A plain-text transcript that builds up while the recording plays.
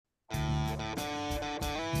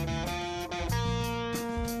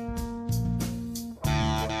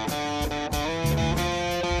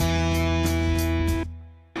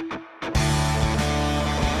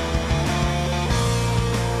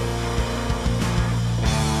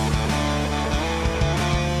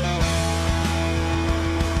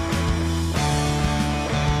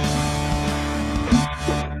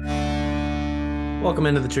Welcome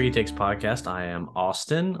into the Tricky Takes podcast. I am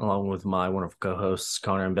Austin, along with my wonderful co-hosts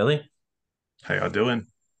Connor and Billy, How y'all doing?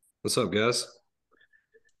 What's up, guys?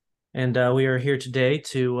 and we are here today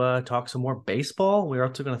to talk some more baseball. We're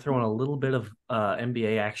also going to throw in a little bit of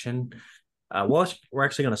NBA action. We're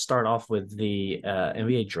actually going to start off with the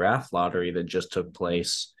NBA draft lottery that just took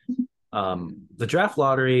place. The draft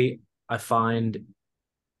lottery I find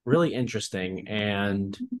really interesting,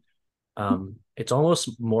 and it's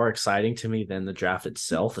almost more exciting to me than the draft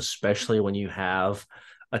itself, especially when you have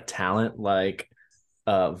a talent like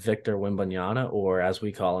Victor Wembanyama, or as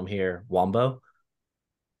we call him here, Wombo.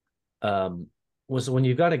 Was when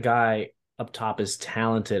you've got a guy up top as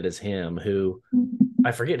talented as him, who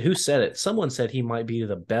I forget who said it. Someone said he might be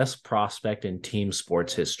the best prospect in team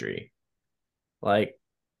sports history. Like,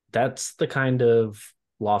 that's the kind of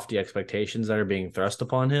lofty expectations that are being thrust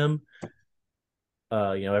upon him.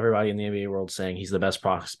 Everybody in the NBA world saying he's the best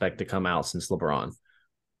prospect to come out since LeBron.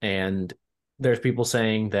 And there's people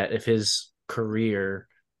saying that if his career,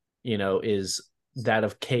 is that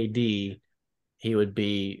of KD, he would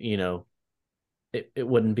be, it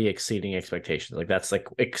wouldn't be exceeding expectations. Like, that's like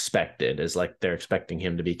expected, is like they're expecting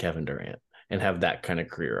him to be Kevin Durant and have that kind of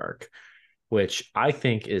career arc, which I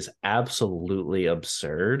think is absolutely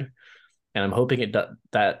absurd. And I'm hoping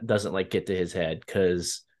that doesn't like get to his head,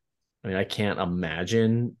 because I can't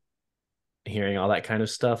imagine hearing all that kind of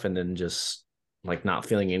stuff and then just like not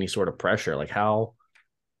feeling any sort of pressure. Like, how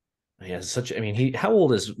he has such, how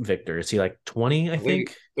old is Victor? Is he like 20, I I think think?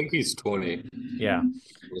 I think he's 20. Yeah.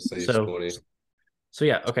 Let's say he's So 20. so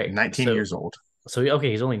yeah, okay. 19 years old. So okay,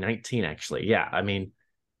 he's only 19 actually. Yeah.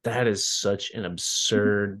 That is such an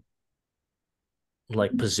absurd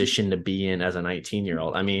like position to be in as a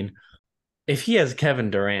 19-year-old. If he has Kevin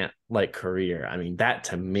Durant like career, that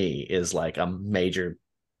to me is like a major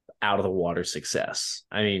out of the water success.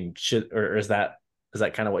 Is that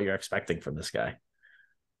kind of what you're expecting from this guy?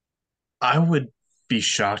 I would be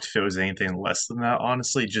shocked if it was anything less than that,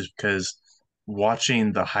 honestly, just because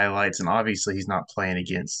watching the highlights, and obviously he's not playing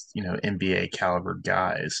against, NBA caliber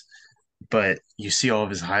guys, but you see all of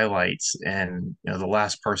his highlights, and the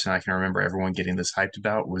last person I can remember everyone getting this hyped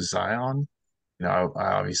about was Zion. I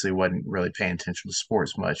obviously wasn't really paying attention to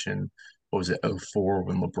sports much, and what was it, '04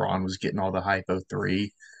 when LeBron was getting all the hype,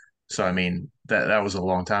 '03. So that was a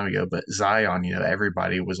long time ago. But Zion,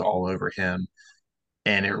 everybody was all over him,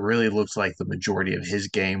 and it really looked like the majority of his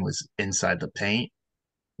game was inside the paint.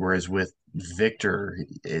 Whereas with Victor,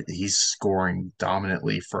 he's scoring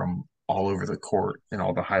dominantly from all over the court in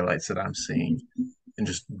all the highlights that I'm seeing, and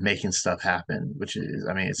just making stuff happen. Which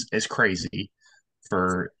is, it's crazy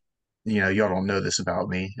for y'all don't know this about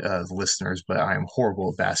me, listeners, but I am horrible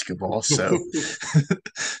at basketball. So,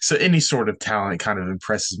 so any sort of talent kind of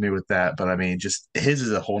impresses me with that. But just his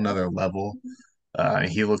is a whole nother level.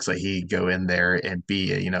 He looks like he'd go in there and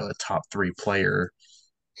be a top three player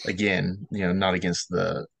again. Not against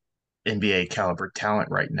the NBA caliber talent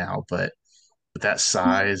right now, but with that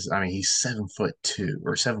size, he's 7'2"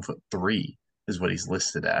 or 7'3" is what he's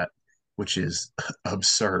listed at, which is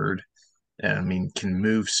absurd. And can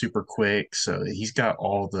move super quick. So he's got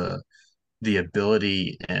all the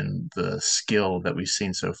ability and the skill that we've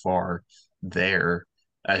seen so far there.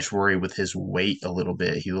 I just worry with his weight a little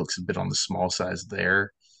bit. He looks a bit on the small size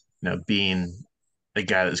there. Being a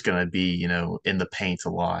guy that's going to be, in the paint a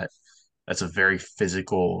lot. That's a very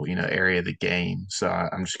physical, area of the game. So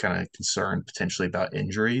I'm just kind of concerned potentially about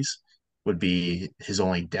injuries would be his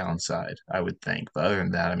only downside, I would think. But other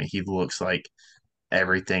than that, he looks like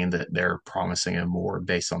everything that they're promising him more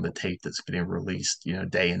based on the tape that's getting released,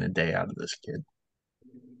 day in and day out of this kid.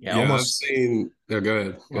 Yeah, Yeah, I've almost. seen. No, go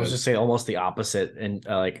ahead. I Go was ahead. just saying almost the opposite, and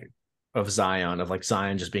of Zion, of like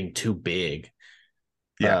Zion just being too big.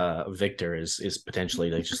 Yeah. Victor is potentially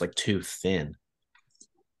like just like too thin.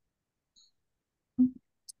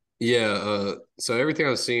 Yeah. So everything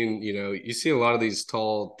I've seen, you see a lot of these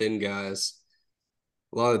tall, thin guys.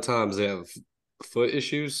 A lot of times they have foot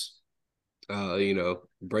issues.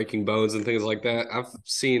 Breaking bones and things like that. I've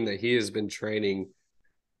seen that he has been training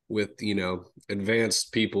with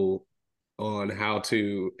advanced people on how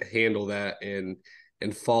to handle that and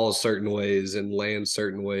fall certain ways and land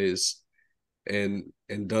certain ways and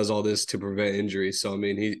does all this to prevent injury. So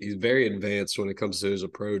he's very advanced when it comes to his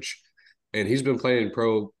approach, and he's been playing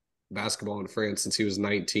pro basketball in France since he was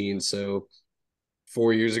 19. So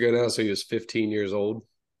 4 years ago now, so he was 15 years old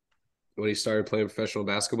when he started playing professional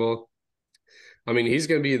basketball. He's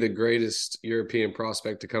going to be the greatest European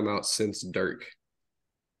prospect to come out since Dirk.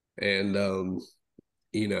 And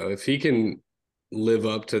if he can live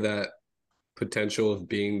up to that potential of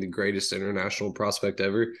being the greatest international prospect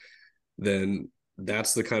ever, then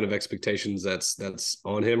that's the kind of expectations that's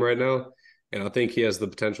on him right now. And I think he has the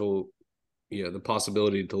potential, the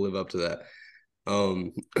possibility to live up to that.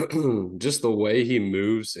 Just the way he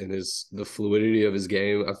moves and the fluidity of his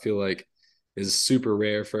game, I feel like is super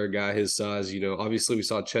rare for a guy his size. Obviously we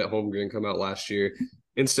saw Chet Holmgren come out last year,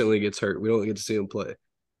 instantly gets hurt. We don't get to see him play.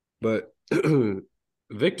 But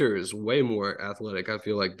Victor is way more athletic, I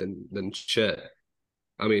feel like, than Chet.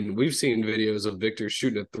 I mean, we've seen videos of Victor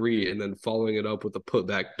shooting a three and then following it up with a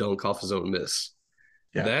putback dunk off his own miss.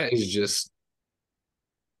 Yeah. That is just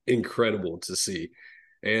incredible to see.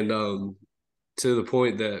 And to the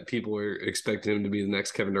point that people are expecting him to be the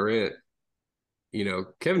next Kevin Durant,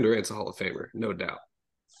 Kevin Durant's a Hall of Famer, no doubt.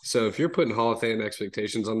 So if you're putting Hall of Fame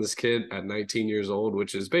expectations on this kid at 19 years old,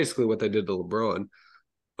 which is basically what they did to LeBron,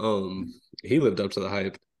 he lived up to the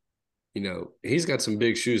hype. He's got some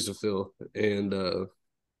big shoes to fill. And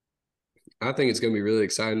I think it's going to be really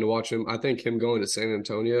exciting to watch him. I think him going to San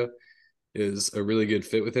Antonio is a really good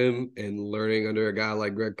fit with him, and learning under a guy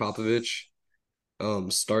like Greg Popovich,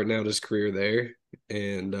 starting out his career there.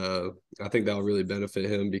 And I think that'll really benefit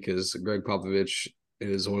him because Greg Popovich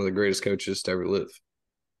is one of the greatest coaches to ever live.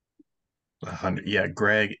 100. Yeah,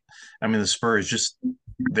 Greg. I mean, the Spurs, just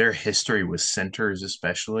their history with centers,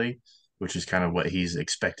 especially, which is kind of what he's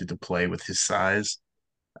expected to play with his size.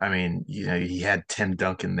 I mean, he had Tim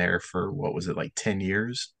Duncan there for what was it, like 10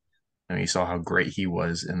 years? I mean, you saw how great he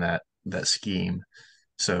was in that scheme.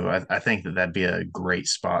 So I think that'd be a great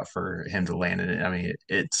spot for him to land in it. I mean,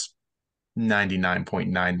 it's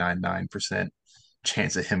 99.999%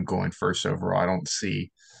 chance of him going first overall. I don't see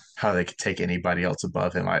how they could take anybody else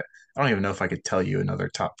above him. I don't even know if I could tell you another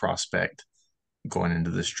top prospect going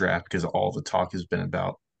into this draft because all the talk has been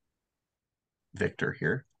about Victor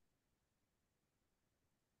here.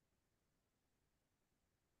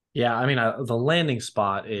 Yeah, I mean, the landing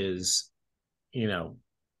spot is,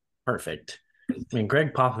 perfect. I mean,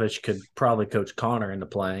 Greg Popovich could probably coach Connor into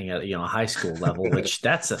playing at a high school level, which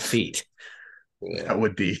that's a feat. That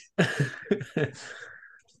would be.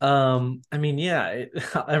 I mean, yeah,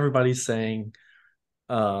 everybody's saying,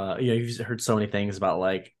 you've heard so many things about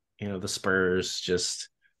like, the Spurs just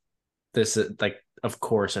this like, of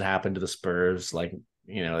course it happened to the Spurs. Like,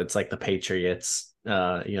 it's like the Patriots,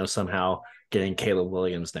 somehow getting Caleb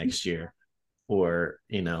Williams next year, or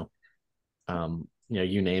you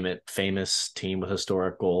name it, famous team with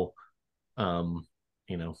historical, um,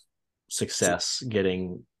 success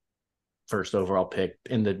getting first overall pick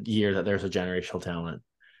in the year that there's a generational talent.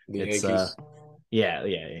 The It's Yankees. yeah.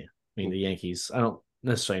 I mean, the Yankees. I don't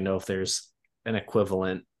necessarily know if there's an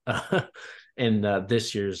equivalent in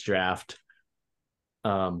this year's draft.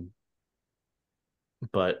 But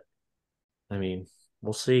I mean,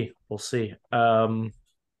 we'll see. We'll see.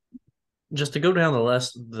 Just to go down the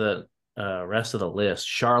rest of the list,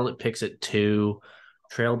 Charlotte picks at 2,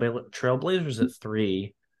 Trailblazers at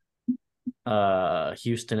 3,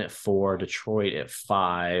 Houston at 4, Detroit at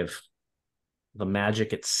 5, the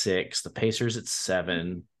Magic at 6, the Pacers at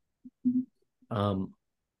 7,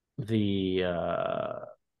 the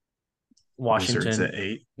Wizards Washington, at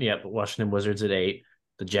 8. yeah, Washington Wizards at 8,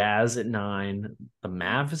 the Jazz at 9, the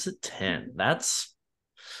Mavs at 10. That's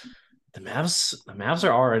the Mavs. The Mavs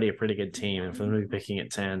are already a pretty good team, and for them to be picking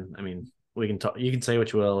at 10, I mean, we can talk. You can say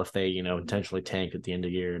what you will if they, intentionally tank at the end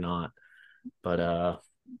of the year or not, but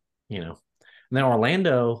and then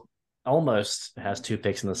Orlando almost has 2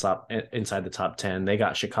 picks in the top inside the top 10. They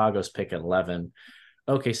got Chicago's pick at 11,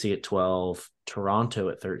 OKC at 12, Toronto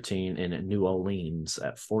at 13, and New Orleans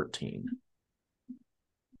at 14.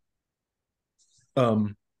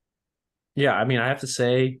 Yeah, I mean, I have to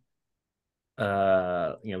say,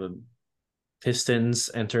 the Pistons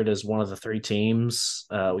entered as one of the 3 teams,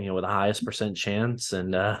 with the highest percent chance,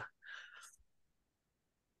 and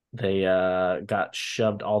they got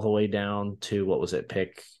shoved all the way down to, what was it,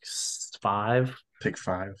 pick 5? Pick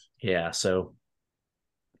 5. Yeah, so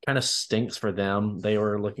kind of stinks for them. They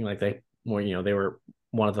were looking like they were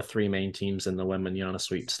one of the 3 main teams in the Wembanyama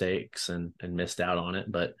sweepstakes and missed out on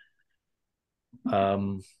it. But Yeah,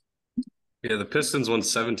 the Pistons won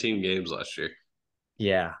 17 games last year.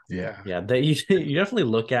 yeah, Yeah. you definitely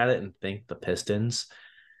look at it and think the Pistons,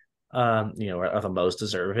 are the most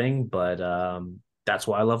deserving. But that's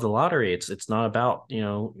why I love the lottery. It's not about,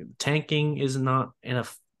 tanking is not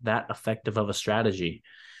that effective of a strategy.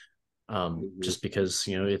 Just because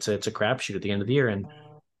it's a crapshoot at the end of the year, and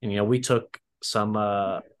we took some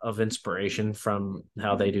of inspiration from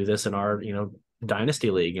how they do this in our dynasty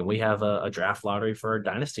league, and we have a draft lottery for our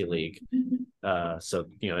dynasty league. So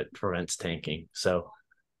it prevents tanking. So,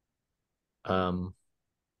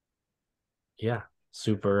 yeah,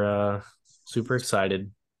 super super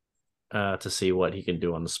excited to see what he can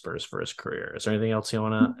do on the Spurs for his career. Is there anything else you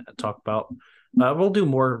want to talk about? We'll do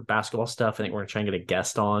more basketball stuff. I think we're going to try and get a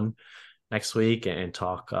guest on next week and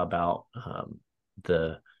talk about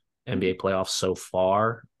the NBA playoffs so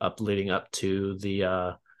far, leading up to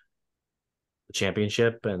the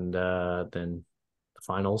championship and then the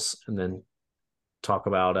finals, and then talk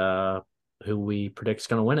about who we predict is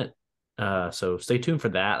going to win it. So stay tuned for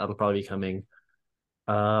that. That'll probably be coming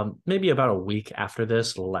maybe about a week after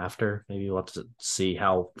this, a little after. Maybe we'll have to see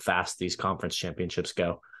how fast these conference championships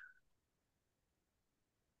go.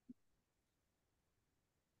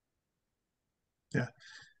 Yeah.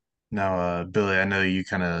 Now, Billy, I know we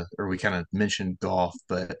kind of mentioned golf,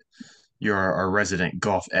 but you're our resident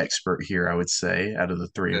golf expert here, I would say, out of the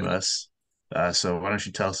three of us. So why don't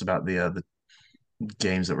you tell us about the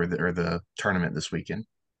games that were or the tournament this weekend?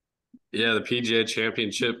 Yeah, the PGA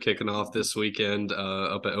Championship kicking off this weekend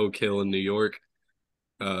up at Oak Hill in New York.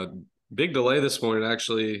 Uh, Big delay this morning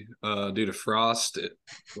actually due to frost,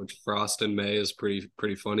 which frost in May is pretty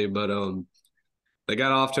funny. But they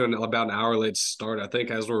got off to about an hour late start. I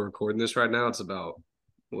think as we're recording this right now, it's about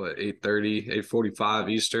what 8:30, 8:45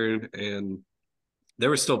 Eastern, and they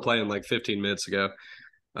were still playing like 15 minutes ago.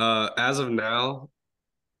 As of now,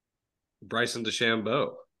 Bryson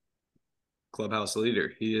DeChambeau, clubhouse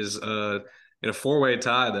leader. He is in a four-way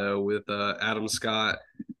tie though with Adam Scott,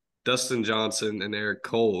 Dustin Johnson, and Eric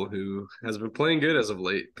Cole, who has been playing good as of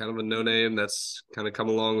late. Kind of a no-name that's kind of come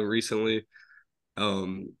along recently.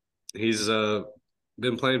 He's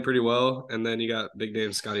been playing pretty well, and then you got big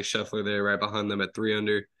name Scotty Scheffler there right behind them at 3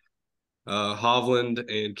 under. Hovland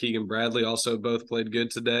and Keegan Bradley also both played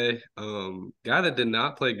good today. Guy that did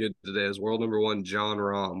not play good today is world number 1 John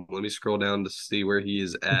Rahm. Let me scroll down to see where he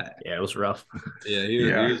is at. Yeah, it was rough. Yeah, he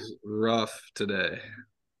was rough today.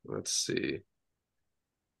 Let's see.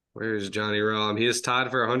 Where's Johnny Rahm? He is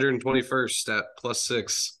tied for 121st at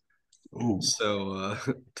 +6. Ooh. So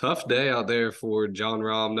tough day out there for John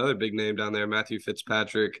Rahm. Another big name down there, Matthew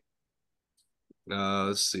Fitzpatrick.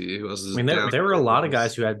 Let's see who else is. I mean, there were a lot of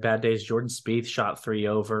guys who had bad days. Jordan Spieth shot 3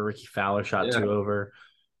 over. Ricky Fowler shot 2 over.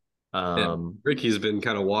 Ricky's been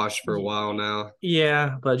kind of washed for a while now.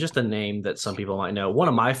 Yeah, but just a name that some people might know. One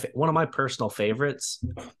of my personal favorites.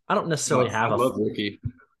 I don't necessarily have I love Ricky.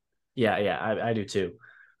 Yeah, I do too.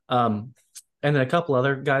 And then a couple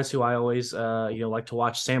other guys who I always like to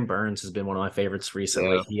watch. Sam Burns has been one of my favorites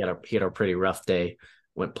recently. Yeah. He had a pretty rough day,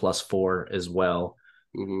 went +4 as well.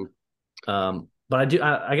 Mm-hmm. But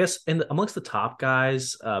I guess amongst the top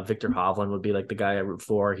guys, Victor Hovland would be like the guy I root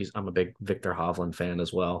for. I'm a big Victor Hovland fan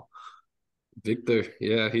as well. Victor,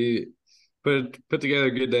 yeah, he put together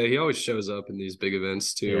a good day. He always shows up in these big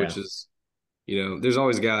events too, which is, there's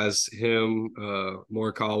always guys. Him,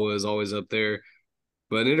 Morikawa is always up there.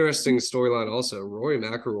 But an interesting storyline also, Rory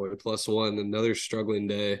McIlroy +1, another struggling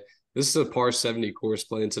day. This is a par 70 course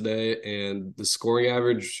playing today, and the scoring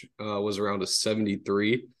average was around a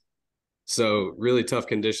 73. So really tough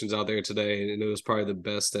conditions out there today, and it was probably the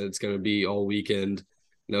best that it's going to be all weekend.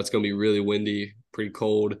 It's going to be really windy, pretty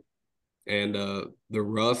cold, and the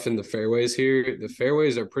rough in the fairways here, the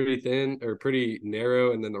fairways are pretty thin or pretty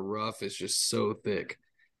narrow, and then the rough is just so thick.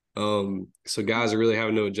 So guys are really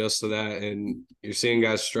having to adjust to that, and you're seeing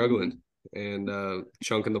guys struggling and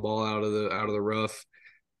chunking the ball out of the rough.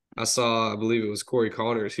 I believe it was Corey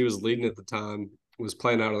Connors. He was leading at the time, was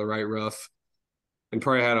playing out of the right rough, and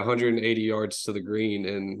probably had 180 yards to the green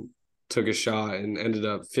and took a shot and ended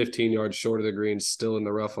up 15 yards short of the green, still in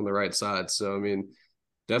the rough on the right side. So, I mean,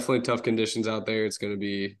 definitely tough conditions out there. It's going to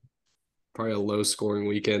be probably a low scoring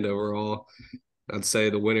weekend overall. I'd say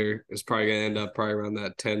the winner is probably going to end up probably around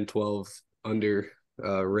that 10, 12 under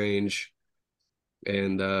range.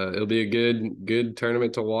 And it'll be a good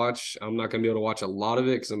tournament to watch. I'm not going to be able to watch a lot of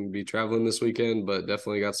it because I'm going to be traveling this weekend, but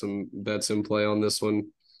definitely got some bets in play on this one.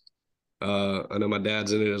 I know my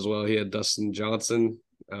dad's in it as well. He had Dustin Johnson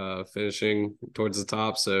finishing towards the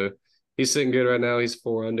top. So he's sitting good right now. He's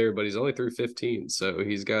 4 under, but he's only through 15. So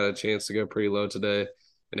he's got a chance to go pretty low today.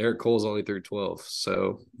 And Eric Cole's only through 12.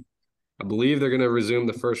 So I believe they're going to resume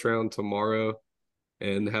the first round tomorrow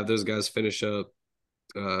and have those guys finish up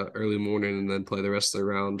early morning and then play the rest of the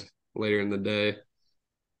round later in the day.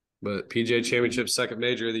 But PGA Championship, second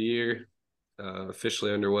major of the year,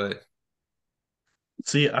 officially underway.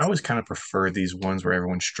 See, I always kind of prefer these ones where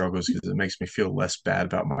everyone struggles because it makes me feel less bad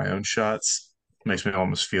about my own shots. It makes me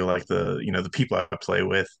almost feel like the people I play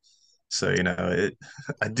with. So,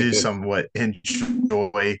 I do somewhat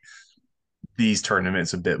enjoy these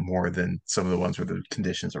tournaments a bit more than some of the ones where the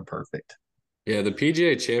conditions are perfect. Yeah, the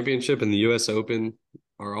PGA Championship and the US Open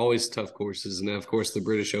are always tough courses. And then, of course, the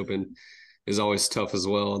British Open is always tough as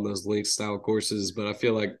well on those link style courses. But I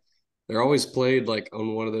feel like they're always played like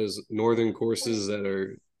on one of those northern courses that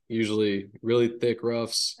are usually really thick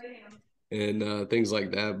roughs and things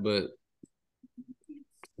like that. But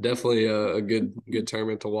definitely a good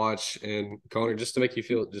tournament to watch. And Connor, just to make you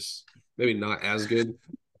feel just maybe not as good,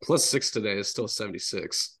 +6 today is still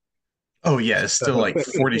 76. Oh yeah, it's still like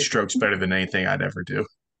 40 strokes better than anything I'd ever do.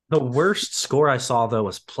 The worst score I saw though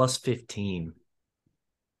was +15.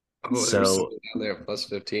 Oh, there was So something down there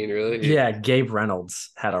 +15, really? yeah, Gabe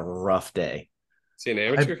Reynolds had a rough day. Is he an I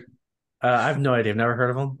amateur? I have no idea. I've never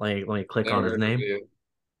heard of him. Let me click on Never his heard of name. it.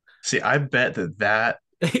 see. I bet that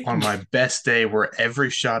on my best day, where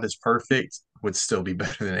every shot is perfect, would still be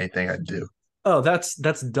better than anything I'd do. Oh, that's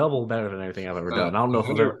double better than anything I've ever done. I don't know if I've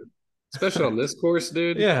 100, ever. especially on this course,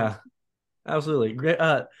 dude. Yeah, absolutely. Great.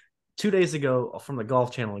 2 days ago from the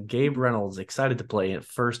Golf Channel, Gabe Reynolds excited to play in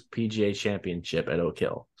first PGA Championship at Oak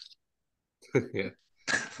Hill. Yeah,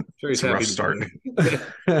 sure he's It's a rough happy to start.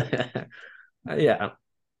 play. Yeah.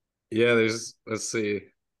 Yeah, there's let's see.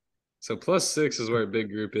 So +6 is where a big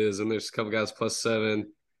group is, and there's a couple guys +7,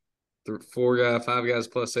 5 guys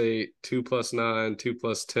 +8, 2 +9, 2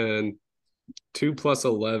 +10, 2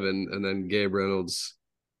 +11, and then Gabe Reynolds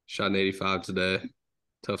shot an 85 today.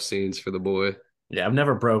 Tough scenes for the boy. Yeah, I've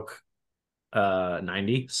never broke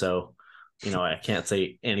 90, so I can't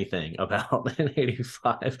say anything about an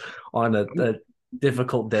 85 on a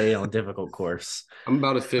difficult day on a difficult course. I'm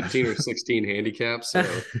about a 15 or 16 handicap, so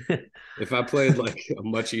if I played like a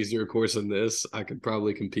much easier course than this, I could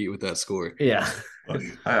probably compete with that score. Yeah. I've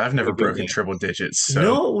Have a never good broken day. triple digits, You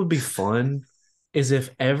know so what would be fun is if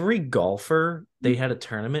every golfer they had a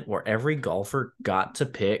tournament where every golfer got to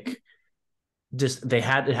pick just it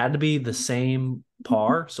had to be the same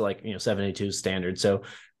par, so like 72 standard. So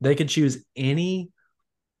they could choose any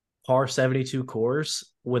par 72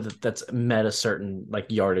 course with that's met a certain like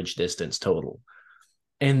yardage distance total.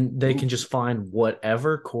 And they can just find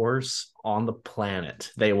whatever course on the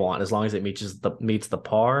planet they want as long as it meets the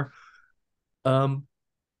par um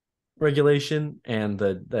regulation and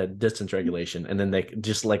the distance regulation, and then they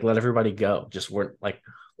just like let everybody go. Just weren't like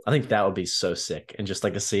I think that would be so sick, and just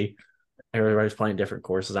like to see everybody's playing different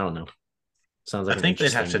courses. I don't know. Sounds I like an think they'd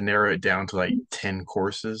have to interesting. narrow it down to like 10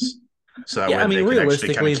 courses, so that Yeah, way I mean, they could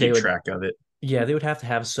actually kind of realistically, they keep would. track of it. Yeah, they would have to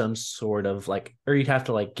have some sort of like, or you'd have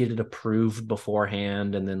to like get it approved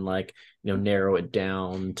beforehand, and then like narrow it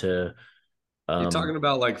down to. You're talking um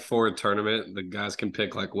about like for a tournament, the guys can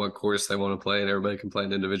pick like what course they want to play, and everybody can play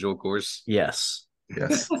an individual course. Yes,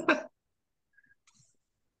 Yes.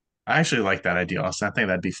 I actually like that idea, Austin. I think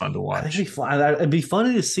that'd be fun to I think it'd watch. be fun. It'd be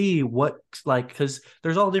funny to see what like because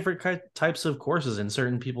there's all different types of courses, and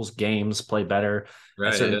certain people's games play better at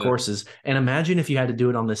Right? certain Yeah. courses. And imagine if you had to do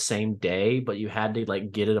it on the same day, but you had to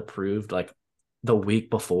like get it approved like the week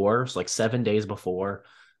before, so like 7 days before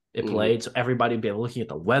it Mhm. played, so everybody would be looking at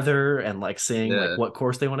the weather and like seeing like Yeah. what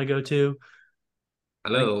course they want to go to. I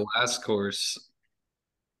I think, know the last course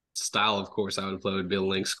style of course I would play would be a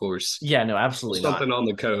links course. yeah, no, absolutely not. Something on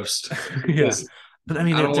the coast Yeah, because but I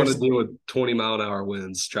mean, I don't want to there's deal with 20-mile-an-hour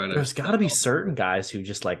winds trying to there's got to be certain guys who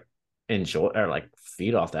just like enjoy or like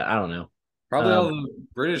feed off that. I don't know. probably all Um, the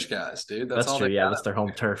British guys, dude. That's that's all true. they Yeah, got. that's their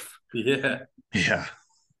home turf. Yeah. Yeah.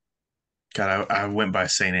 God, I went by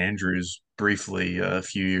St. Andrews briefly a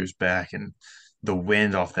few years back, and the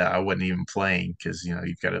wind off that I wasn't even playing because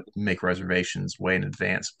you've got to make reservations way in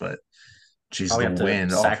advance. But geez, Probably the have to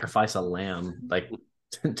wind off. sacrifice a lamb like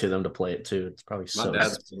to them to play it too. It's probably My so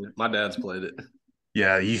dad's my dad's played it.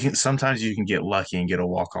 Yeah, you can get lucky and get a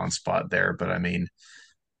walk on spot there, but I mean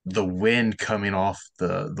the wind coming off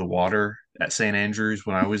the water at St. Andrews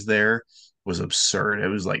when I was there was absurd. It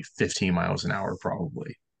was like 15 miles an hour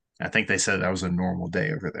probably. I think they said that was a normal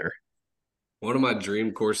day over there. One of my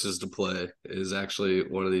dream courses to play is actually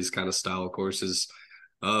one of these kind of style courses.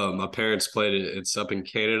 My parents played it. It's up in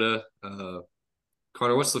Canada.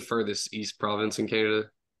 Connor, what's the furthest east province in Canada?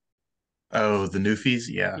 Oh, the Newfies?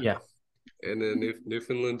 Yeah, yeah. And then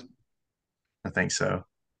Newfoundland. I think so.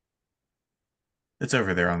 It's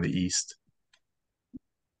over there on the east.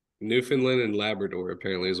 Newfoundland and Labrador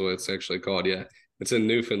apparently is what it's actually called. Yeah, it's in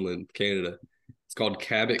Newfoundland, Canada. It's called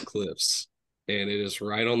Cabot Cliffs, and it is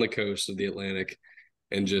right on the coast of the Atlantic,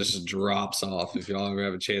 and just drops off. If y'all ever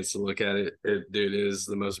have a chance to look at it, dude, it is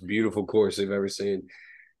the most beautiful course you've ever seen.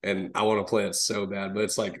 And I want to play it so bad, but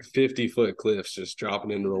it's like 50-foot cliffs just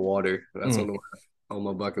dropping into the water. That's Mm. on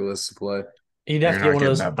my bucket list to play. You'd have You're to get not one of getting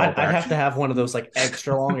those. that ball I'd back. have to have one of those like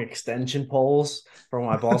extra long extension poles for when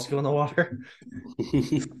my balls go in the water.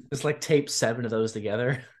 Just like tape 7 of those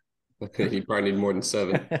together. You probably need more than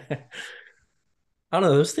 7. I don't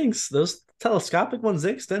know, those telescopic ones,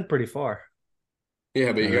 they extend pretty far.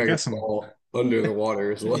 Yeah, but you They've gotta got get the some ball under the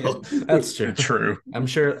water as Yeah, well. that's true. true. I'm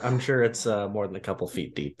sure it's more than a couple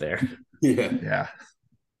feet deep there. Yeah. Yeah.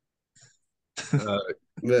 Uh,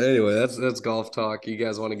 but anyway, that's golf talk. You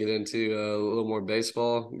guys want to get into a little more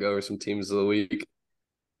baseball? Go over some teams of the week.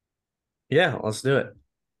 Yeah, let's do it.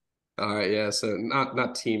 All right, yeah. So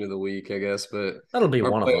not team of the week, I guess, but That'll be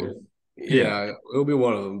our one of player. them. Yeah. Yeah, it'll be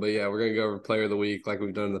one of them. But yeah, we're gonna go over player of the week like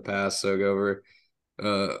we've done in the past. So go over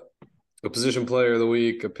uh, a position player of the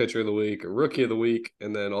week, a pitcher of the week, a rookie of the week,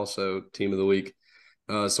 and then also team of the week.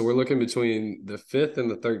 So we're looking between the 5th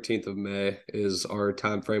and the 13th of May is our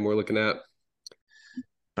time frame we're looking at.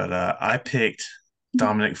 But I picked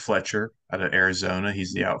Dominic Fletcher out of Arizona.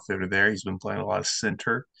 He's the outfielder there. He's been playing a lot of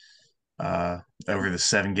center. Over the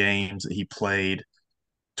 7 games that he played,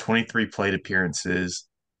 23 plate appearances,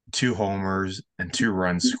 2 homers, and 2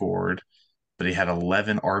 runs scored. But he had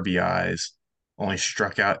 11 RBIs, only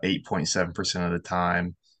struck out 8.7% of the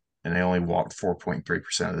time, and they only walked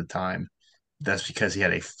 4.3% of the time. That's because he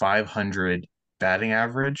had a 500 batting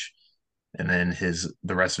average, and then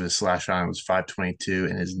the rest of his slash line was 522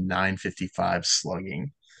 and his 955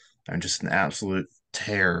 slugging. I mean, just an absolute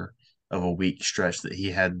tear of a weak stretch that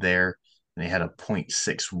he had there. And he had a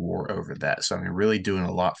 .6 WAR over that. So I mean, really doing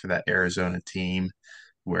a lot for that Arizona team,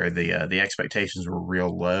 where the expectations were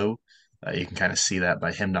real low. You can kind of see that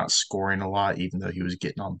by him not scoring a lot, even though he was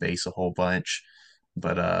getting on base a whole bunch.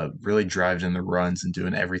 But really driving in the runs and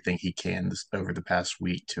doing everything he can over the past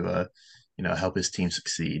week to help his team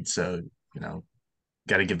succeed. So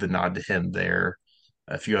got to give the nod to him there.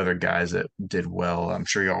 A few other guys that did well. I'm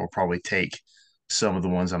sure y'all will probably take some of the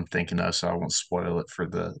ones I'm thinking of, so I won't spoil it for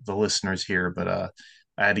the listeners here. But I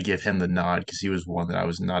had to give him the nod because he was one that I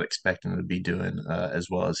was not expecting to be doing as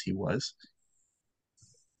well as he was.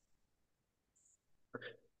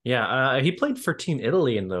 Yeah, he played for Team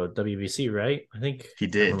Italy in the WBC, right? I think He I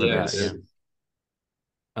did, remember Yeah, that. yes.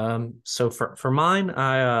 Yeah. So for mine,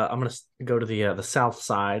 I'm gonna go to the South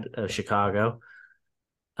Side of Chicago.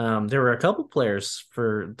 There were a couple players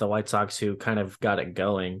for the White Sox who kind of got it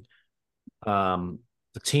going.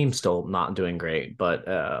 The team's still not doing great, but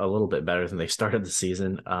a little bit better than they started the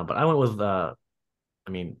season. But I went with, I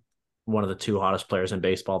mean, one of the two hottest players in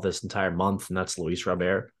baseball this entire month, and that's Luis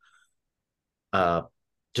Robert. Uh,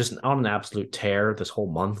 just on an absolute tear this whole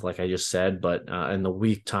month, like I just said. But in the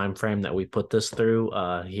week time frame that we put this through,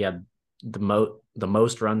 he had the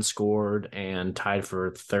most runs scored and tied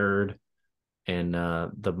for third and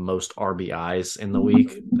the most RBIs in the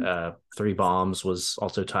week. 3 bombs was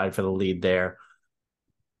also tied for the lead there.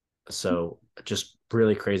 So just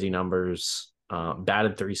really crazy numbers.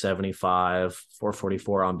 Batted 375,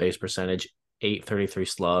 444 on base percentage, 833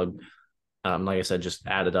 slug. Like I said, just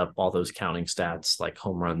added up all those counting stats like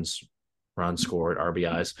home runs, runs scored,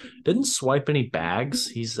 RBIs. Didn't swipe any bags.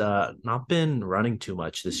 He's not been running too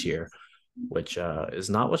much this year, which is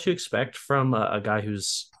not what you expect from a guy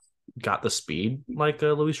who's got the speed like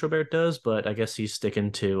Luis Robert does. But I guess he's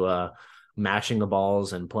sticking to matching the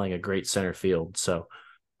balls and playing a great center field. So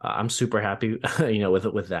I'm super happy,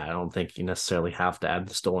 with that. I don't think you necessarily have to add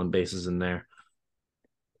the stolen bases in there.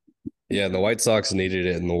 yeah. And the White Sox needed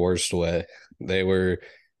it in the worst way. They were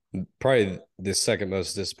probably the second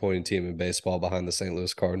most disappointing team in baseball behind the St.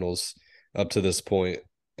 Louis Cardinals up to this point.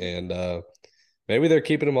 And maybe they're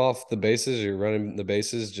keeping them off the bases or running the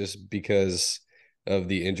bases just because of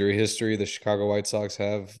the injury history the Chicago White Sox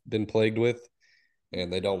have been plagued with.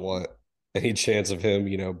 And they don't want any chance of him,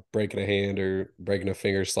 breaking a hand or breaking a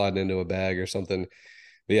finger, sliding into a bag or something.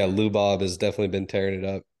 But yeah, Lou Bob has definitely been tearing it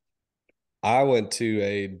up. I went to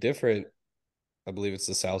a different, I believe it's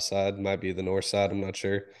the south side, might be the north side, I'm not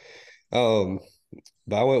sure. Um,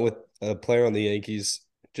 but I went with a player on the Yankees,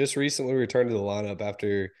 just recently returned to the lineup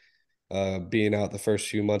after being out the first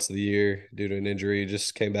few months of the year due to an injury.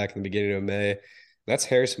 Just came back in the beginning of May. That's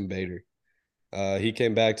Harrison Bader. He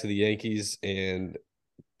came back to the Yankees and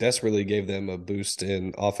desperately gave them a boost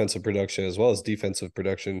in offensive production as well as defensive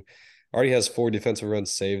production. Already has 4 defensive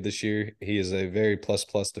runs saved this year. He is a very plus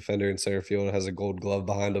plus defender in center field. Has a Gold Glove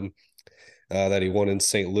behind him that he won in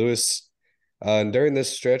St. Louis. And during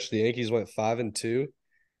this stretch, the Yankees went 5-2.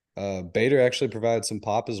 Bader actually provided some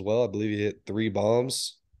pop as well. I believe he hit 3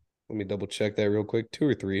 bombs. Let me double check that real quick. 2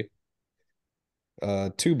 or 3.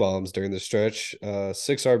 2 bombs during the stretch. 6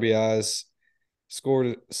 RBIs.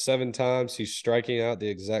 Scored 7 times. He's striking out the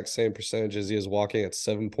exact same percentage as he is walking at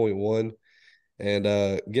 7.1. And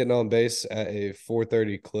getting on base at a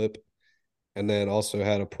 430 clip. And then also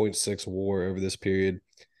had a .6 WAR over this period.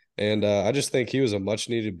 And I just think he was a much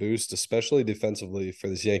needed boost, especially defensively for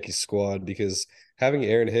this Yankees squad, because having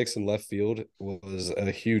Aaron Hicks in left field was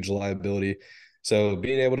a huge liability. So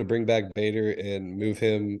being able to bring back Bader and move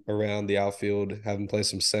him around the outfield, have him play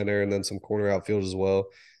some center and then some corner outfield as well,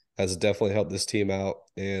 has definitely helped this team out.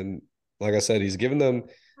 And like I said, he's given them,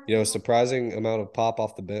 a surprising amount of pop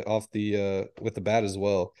off the with the bat as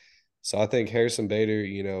well. So I think Harrison Bader,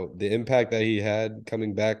 the impact that he had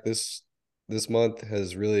coming back this month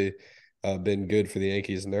has really been good for the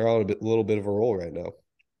Yankees, and they're on a little bit of a roll right now.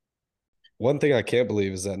 One thing I can't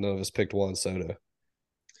believe is that none of us picked Juan Soto.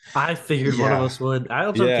 I figured one of Yeah, us would. I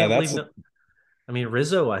also Yeah, can't believe no. I mean,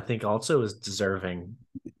 Rizzo, I think also is deserving.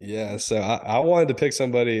 yeah. So I wanted to pick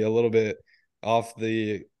somebody a little bit off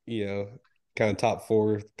the, kind of top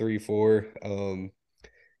four, three, four.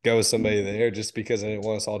 Go with somebody there just because I didn't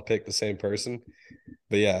want us all to pick the same person.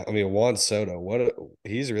 But yeah, I mean, Juan Soto,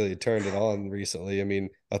 he's really turned it on recently. I mean,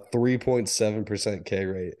 a 3.7% K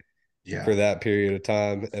rate yeah, for that period of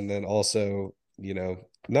time. And then also,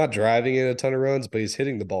 not driving in a ton of runs, but he's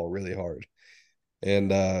hitting the ball really hard.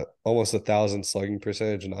 And almost 1,000 slugging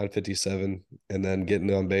percentage, 957, and then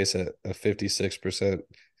getting on base at a 56%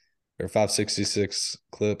 or 566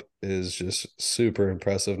 clip is just super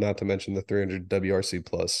impressive, not to mention the 300 WRC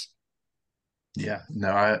plus. yeah. No,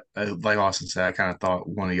 I like Austin said, I kind of thought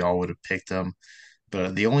one of y'all would have picked him,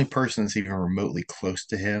 but the only person that's even remotely close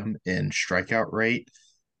to him in strikeout rate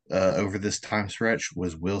over this time stretch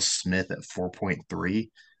was Will Smith at 4.3,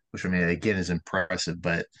 which I mean, again, is impressive.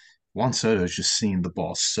 But Juan Soto is just seeing the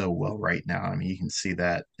ball so well right now. I mean, you can see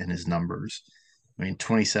that in his numbers. I mean,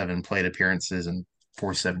 27 plate appearances and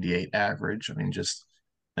 478 average. I mean, just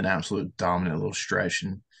an absolute dominant little stretch.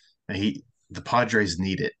 And the Padres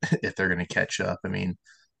need it if they're going to catch up. I mean,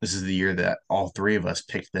 this is the year that all three of us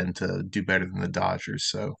picked them to do better than the Dodgers.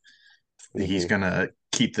 So he's Mm-hmm. going to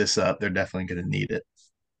keep this up. They're definitely going to need it.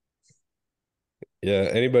 Yeah.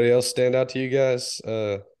 Anybody else stand out to you guys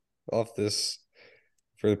off this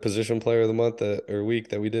for the position player of the month or week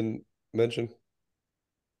that we didn't mention?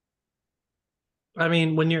 I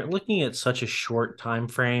mean, when you're looking at such a short time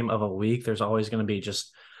frame of a week, there's always going to be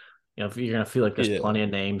just, you're going to feel like there's Yeah. plenty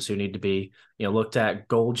of names who need to be, looked at.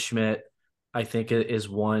 Goldschmidt, I think it is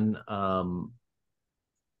one.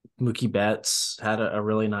 Mookie Betts had a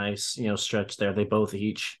really nice, stretch there. They both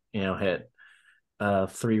each, hit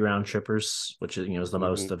 3 round trippers, which is the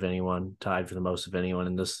most Mm-hmm. of anyone, tied for the most of anyone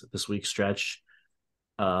in this week's stretch.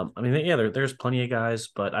 I mean, yeah, there's plenty of guys,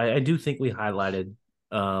 but I do think we highlighted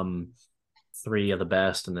three of the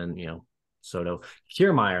best, and then Soto,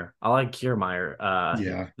 Kiermaier. I like Kiermaier.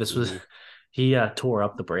 Yeah. This was Mm-hmm. he tore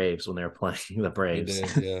up the Braves when they were playing the He Braves.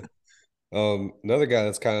 did. Yeah. Another guy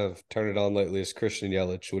that's kind of turned it on lately is Christian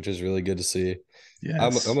Yelich, which is really good to see.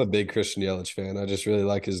 I'm Yes. a big Christian Yelich fan. I just really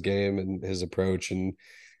like his game and his approach, and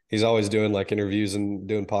he's always doing like interviews and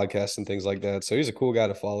doing podcasts and things like that. So he's a cool guy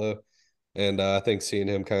to follow. And I think seeing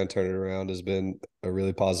him kind of turn it around has been a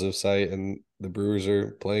really positive sight, and the Brewers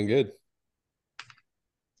are playing good.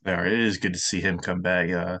 Yeah, it is good to see him come back.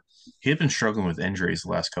 He had been struggling with injuries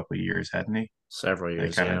the last couple of years, hadn't he? Several They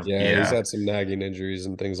years, kind of, yeah. Yeah, he's yeah, had some nagging injuries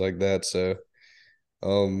and things like that. So,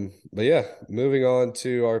 but yeah, moving on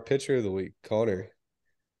to our pitcher of the week, Connor.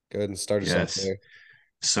 Go ahead and start us off yes. there.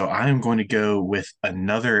 So I am going to go with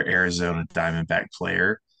another Arizona Diamondback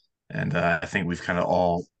player, and I think we've kind of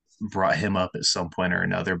all brought him up at some point or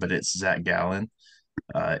another, but it's Zach Gallen.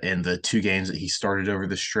 In the 2 games that he started over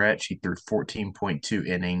the stretch, he threw 14.2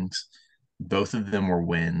 innings. Both of them were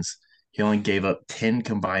wins. He only gave up 10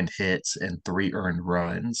 combined hits and 3 earned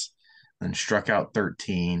runs, then struck out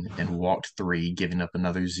 13 and walked 3, giving up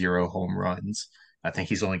another 0 home runs. I think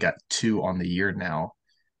he's only got 2 on the year now.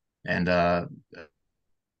 And the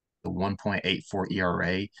 1.84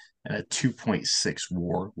 ERA and a 2.6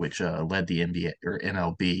 WAR, which led the NBA or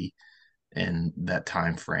MLB in that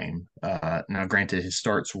time frame. Now, granted, his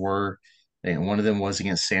starts were, and one of them was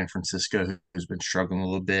against San Francisco, who's been struggling a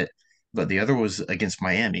little bit, but the other was against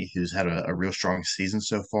Miami, who's had a real strong season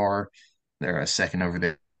so far. They're a second over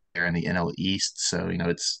there in the NL East, so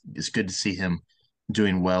it's good to see him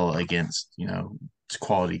doing well against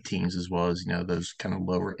quality teams as well as those kind of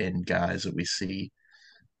lower end guys that we see.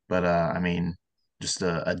 But I mean, just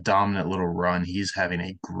a dominant little run. He's having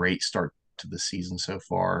a great start to the season so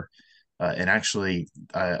far. And actually,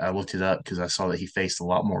 I looked it up because I saw that he faced a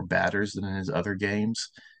lot more batters than in his other games.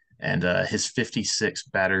 And his 56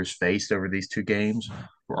 batters faced over these 2 games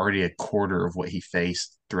were already a quarter of what he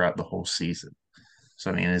faced throughout the whole season.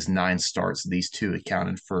 So, I mean, in his 9 starts, these two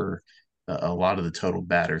accounted for a lot of the total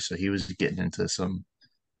batters. So he was getting into some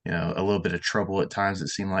a little bit of trouble at times, it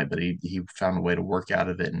seemed like, but he found a way to work out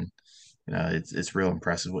of it. And, it's real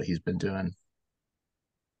impressive what he's been doing.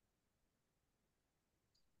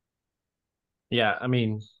 Yeah, I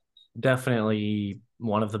mean, definitely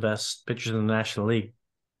one of the best pitchers in the National League.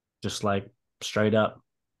 Just like straight up,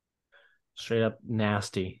 straight up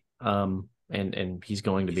nasty. And he's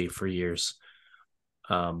going to be for years.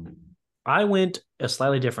 Um, I went a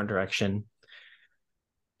slightly different direction.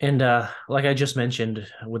 And like I just mentioned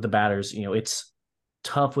with the batters, it's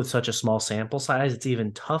tough with such a small sample size. It's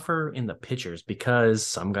even tougher in the pitchers because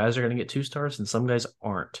some guys are going to get 2 stars and some guys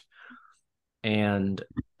aren't. And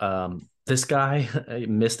this guy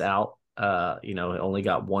missed out. Only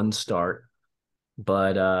got 1 start,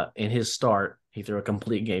 but in his start, he threw a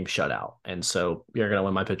complete game shutout. And so you're going to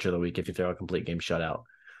win my pitcher of the week if you throw a complete game shutout.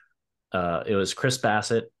 It was Chris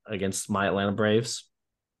Bassett against my Atlanta Braves.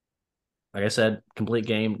 Like I said, complete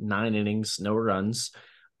game, 9 innings, no runs.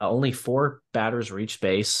 Only 4 batters reached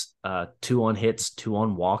base, 2 on hits, 2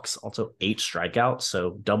 on walks, also 8 strikeouts.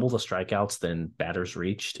 So double the strikeouts than batters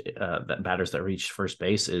reached. That batters that reached first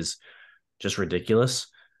base is just ridiculous.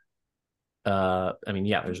 I mean,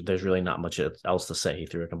 yeah, there's really not much else to say. He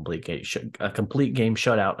threw a complete game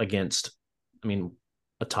shutout against, I mean,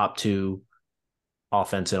 a top 2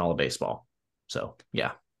 offense in all of baseball. So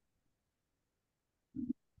yeah.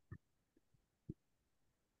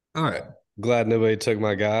 All right. Glad nobody took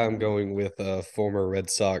my guy. I'm going with former Red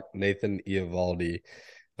Sox Nathan Eovaldi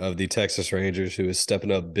of the Texas Rangers, who is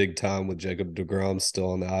stepping up big time with Jacob deGrom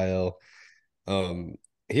still on the IL.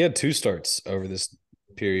 He had 2 starts over this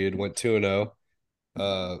period, went 2-0,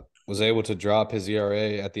 was able to drop his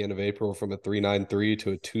ERA at the end of April from a 3.93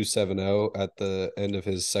 to a 2.70 at the end of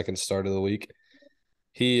his second start of the week.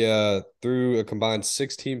 He threw a combined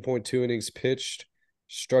 16.2 innings pitched,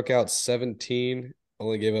 struck out 17,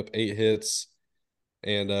 only gave up 8 hits,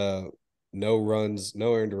 and no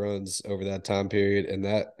earned runs over that time period. And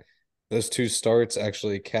those 2 starts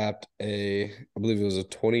actually capped I believe it was a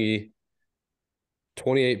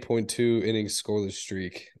 28.2 innings scoreless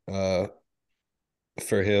streak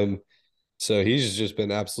for him. So he's just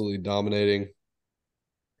been absolutely dominating.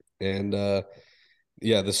 And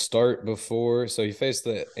yeah, the start before, so he faced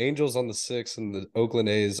the Angels on the 6th and the Oakland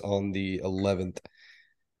A's on the 11th.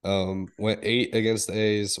 Went 8 against the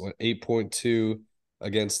A's, went 8.2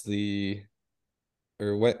 against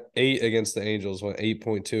went 8 against the Angels, went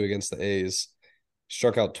 8.2 against the A's,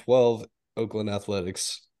 struck out 12 Oakland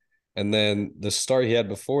Athletics. And then the start he had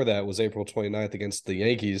before that was April 29th against the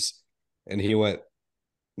Yankees, and he went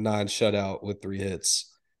 9 shutout with 3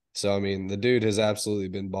 hits. So, I mean, the dude has absolutely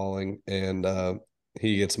been balling, and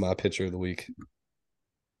he gets my pitcher of the week.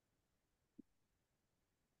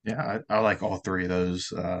 Yeah, I like all three of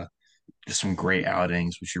those. Just some great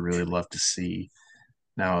outings, which you really love to see.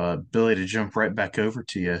 Now, Billy, to jump right back over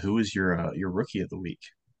to you, who is your rookie of the week?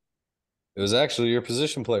 It was actually your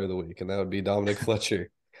position player of the week, and that would be Dominic Fletcher.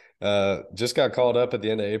 Just got called up at the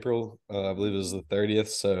end of April. I believe it was the 30th.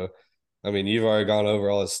 So, I mean, you've already gone over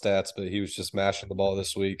all his stats, but he was just mashing the ball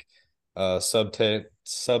this week. Sub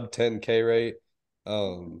 10K rate.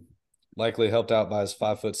 Likely helped out by his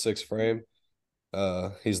 5'6" frame.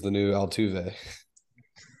 He's the new Altuve.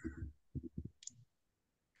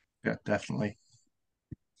 Yeah, definitely.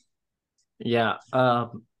 Yeah.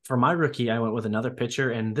 For my rookie, I went with another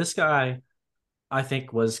pitcher, and this guy I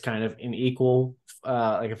think was kind of an equal.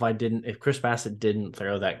 Like if Chris Bassett didn't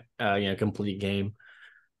throw that complete game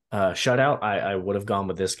shutout, I would have gone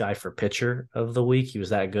with this guy for pitcher of the week. He was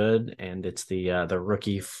that good, and it's the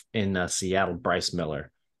rookie in Seattle, Bryce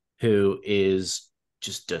Miller, who is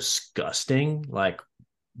just disgusting. Like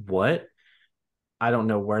what? I don't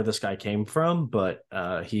know where this guy came from, but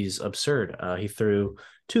he's absurd. He threw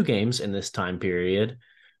 2 games in this time period.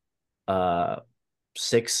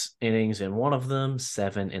 6 innings in one of them,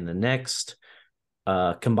 7 in the next.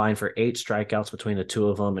 Combined for 8 strikeouts between the 2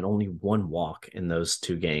 of them and only 1 walk in those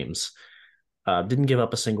 2 games. Didn't give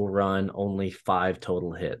up a single run, only 5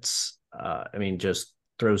 total hits. I mean, just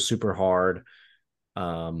throws super hard.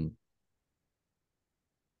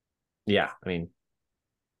 Yeah, I mean,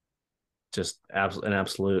 just an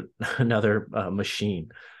absolute another machine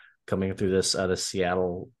coming through this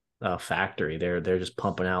Seattle factory. They're just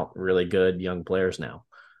pumping out really good young players now,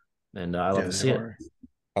 and I love Yeah, to they see it. are.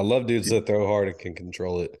 I love dudes that throw hard and can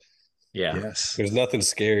control it. Yeah. Yes. There's nothing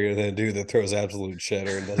scarier than a dude that throws absolute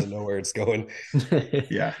cheddar and doesn't know where it's going.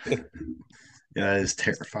 Yeah. Yeah, it is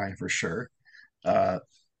terrifying for sure. Uh,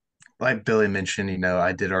 like Billy mentioned,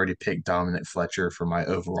 I did already pick Dominic Fletcher for my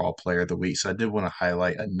overall player of the week. So I did want to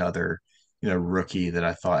highlight another, rookie that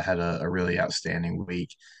I thought had a really outstanding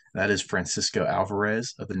week. That is Francisco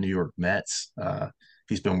Alvarez of the New York Mets.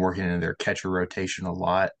 He's been working in their catcher rotation a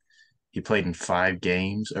lot. He played in 5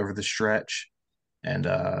 games over the stretch, and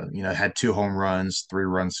had 2 home runs, 3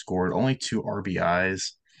 runs scored, only 2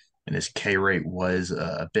 RBIs, and his K rate was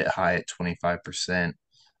a bit high at 25%.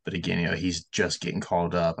 But again, he's just getting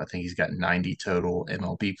called up. I think he's got 90 total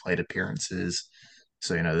MLB plate appearances.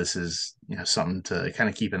 So, this is, something to kind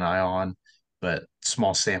of keep an eye on, but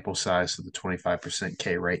small sample size. So the 25%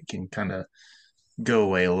 K rate can kind of go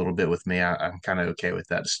away a little bit with me. I'm kind of okay with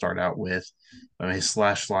that to start out with. I mean, his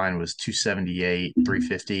slash line was 278,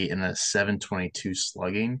 350, and a 722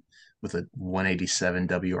 slugging with a 187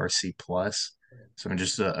 WRC plus. So I mean,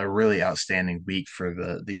 just a really outstanding week for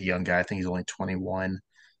the young guy. I think he's only 21,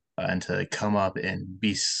 and to come up and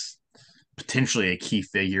be potentially a key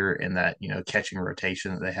figure in that catching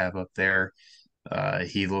rotation that they have up there.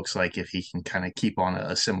 He looks like if he can kind of keep on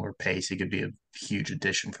a similar pace, he could be a huge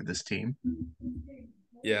addition for this team.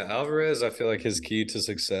 Yeah, Alvarez, I feel like his key to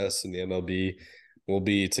success in the MLB will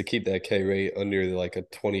be to keep that K rate under like a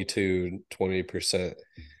 20%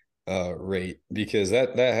 rate, because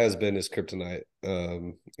that has been his kryptonite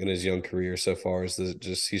in his young career so far. Is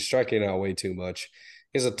just he's striking out way too much.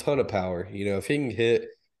 He has a ton of power. If he can hit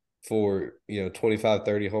for 25,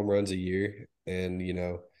 30 home runs a year, and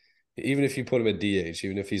even if you put him at DH,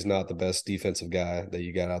 even if he's not the best defensive guy that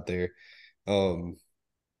you got out there,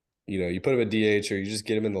 you put him at DH or you just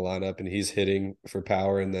get him in the lineup and he's hitting for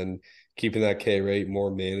power and then keeping that K rate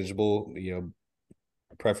more manageable,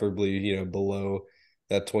 preferably, below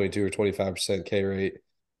that 22 or 25% K rate.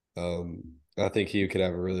 I think he could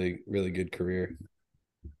have a really, really good career.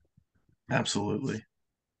 Absolutely.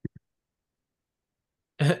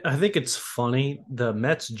 I think it's funny. The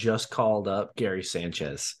Mets just called up Gary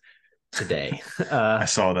Sanchez today. I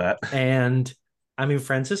saw that. And I mean,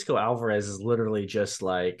 Francisco Alvarez is literally just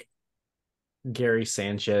like Gary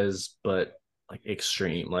Sanchez, but like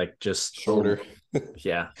extreme, like just shorter.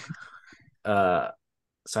 Yeah. So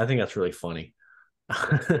I think that's really funny.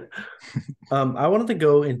 I wanted to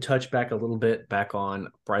go and touch back a little bit back on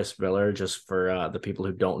Bryce Miller, just for the people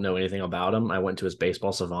who don't know anything about him. I went to his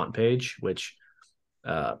Baseball Savant page, which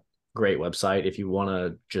great website. If you want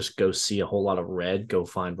to just go see a whole lot of red, go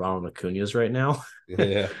find Ronald Acuna's right now.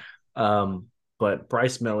 Yeah. But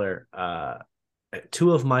Bryce Miller,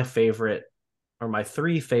 two of my favorite, or my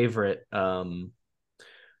three favorite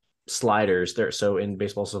sliders there. So in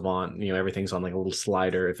Baseball Savant, everything's on like a little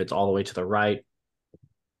slider. If it's all the way to the right,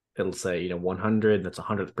 it'll say 100. That's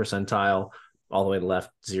 100th percentile. All the way to left,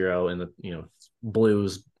 0, and the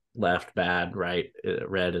blues left, bad, right,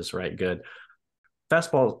 red is right, good.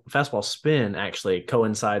 Fastball spin actually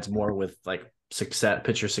coincides more with like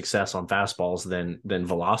pitcher success on fastballs than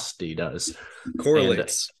velocity does.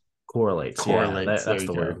 Correlates. Yeah, that's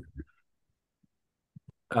the word.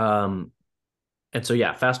 And so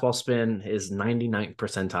fastball spin is 99th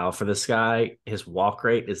percentile for this guy. His walk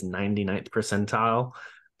rate is 99th percentile,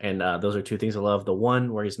 and those are two things I love. The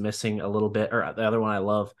one where he's missing a little bit, or the other one I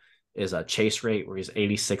love, is a chase rate where he's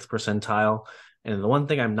 86th percentile. And the one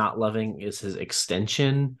thing I'm not loving is his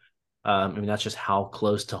extension. I mean, that's just how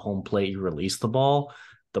close to home plate you release the ball.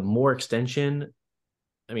 The more extension,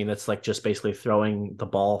 I mean, that's like just basically throwing the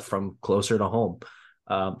ball from closer to home.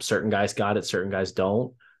 Certain guys got it, certain guys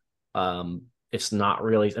don't. It's not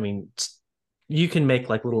really, I mean, you can make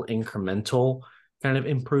like little incremental kind of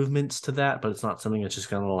improvements to that, but it's not something that's just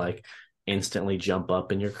going to like instantly jump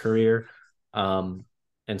up in your career. And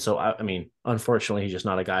so, I mean, unfortunately, he's just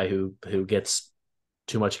not a guy who gets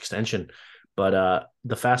too much extension. But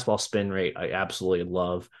the fastball spin rate, I absolutely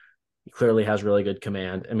love. He clearly has really good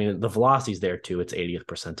command. I mean, the velocity's there too. It's 80th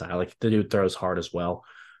percentile. Like the dude throws hard as well.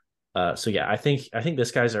 So yeah, I think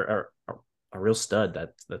this guy's are a real stud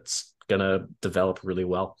that's gonna develop really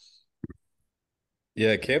well.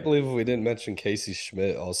 Yeah, I can't believe we didn't mention Casey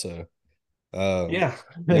Schmidt also. Yeah.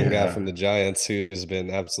 Young guy from the Giants who's been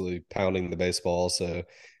absolutely pounding the baseball. So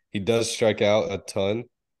he does strike out a ton.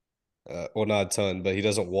 Well, not a ton, but he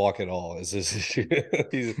doesn't walk at all. Is his issue?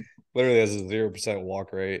 He's literally has a 0%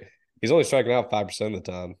 walk rate. He's only striking out 5% of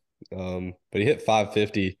the time. But he hit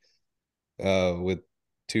 550 with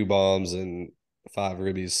 2 bombs and 5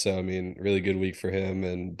 ribbies. So I mean, really good week for him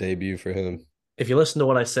and debut for him. If you listen to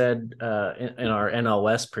what I said in our NL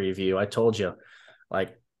West preview, I told you,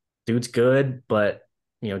 like, dude's good, but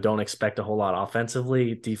don't expect a whole lot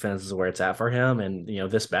offensively. Defense is where it's at for him, and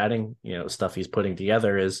this batting, stuff he's putting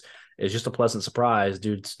together is just a pleasant surprise.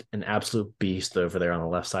 Dude's an absolute beast over there on the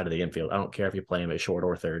left side of the infield. I don't care if you play him at short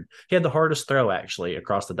or third. He had the hardest throw actually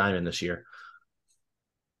across the diamond this year.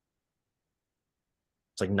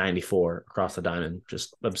 It's like 94 across the diamond.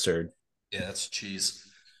 Just absurd. Yeah, that's cheese.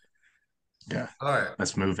 Yeah, All right.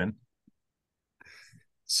 that's moving.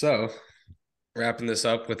 So, wrapping this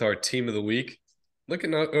up with our team of the week.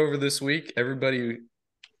 Looking over this week, everybody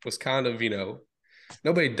was kind of,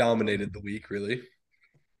 nobody dominated the week really.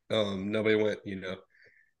 Nobody went,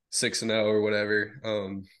 6-0 or whatever.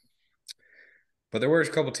 But there were a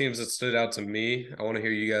couple teams that stood out to me. I want to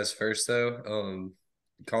hear you guys first though.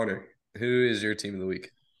 Connor, who is your team of the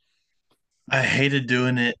week? I hated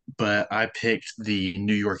doing it, but I picked the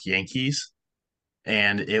New York Yankees.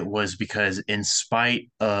 And it was because, in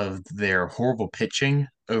spite of their horrible pitching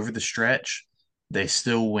over the stretch, they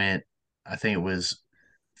still went, I think it was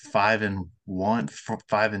 5-1,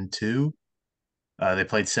 5-2. They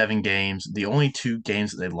played 7 games. The only 2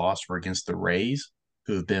 games that they lost were against the Rays,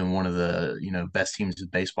 who have been one of the best teams in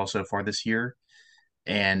baseball so far this year.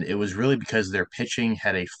 And it was really because their pitching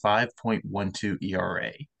had a 5.12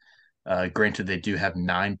 ERA. Granted, they do have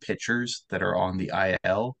 9 pitchers that are on the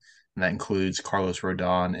IL, and that includes Carlos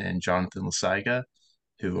Rodon and Jonathan Lasaiga,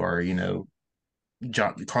 who are,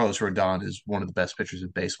 Carlos Rodon is one of the best pitchers in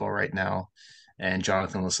baseball right now, and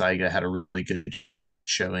Jonathan Lasaiga had a really good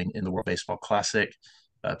showing in the World Baseball Classic,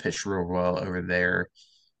 pitched real well over there.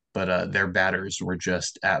 But their batters were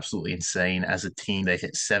just absolutely insane. As a team, they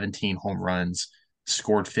hit 17 home runs,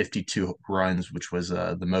 scored 52 runs, which was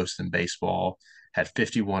the most in baseball, had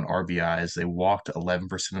 51 RBIs. They walked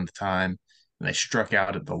 11% of the time, and they struck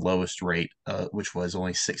out at the lowest rate, which was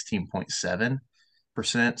only 16.7%.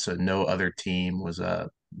 So no other team was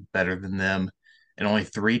better than them. And only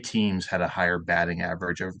 3 teams had a higher batting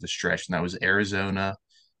average over the stretch, and that was Arizona,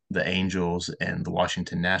 the Angels, and the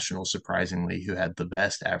Washington Nationals, surprisingly, who had the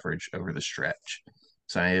best average over the stretch.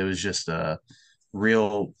 So it was just a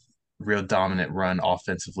real, real dominant run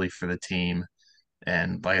offensively for the team.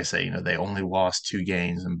 And like I say, they only lost 2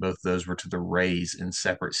 games, and both of those were to the Rays in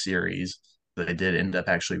separate series. But they did end up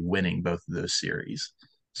actually winning both of those series.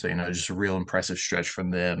 So, just a real impressive stretch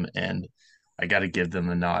from them. And I got to give them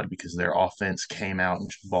the nod because their offense came out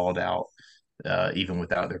and balled out, even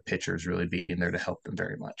without their pitchers really being there to help them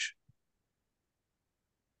very much.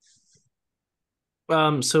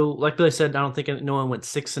 So like Billy said, I don't think no one went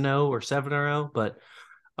 6-0 or 7-0, but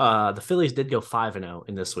the Phillies did go 5-0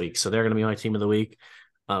 in this week, so they're going to be my team of the week.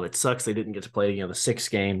 It sucks they didn't get to play the 6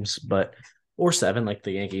 games, but or 7 like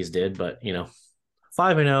the Yankees did, but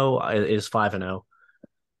 5-0 is 5-0.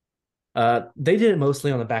 They did it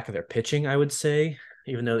mostly on the back of their pitching, I would say,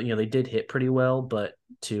 even though they did hit pretty well, but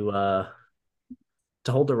to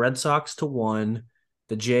hold the Red Sox to 1,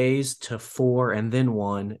 the Jays to 4 and then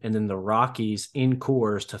 1, and then the Rockies in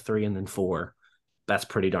Coors to 3 and then 4. That's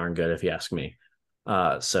pretty darn good if you ask me.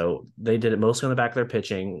 So they did it mostly on the back of their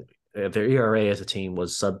pitching. Their ERA as a team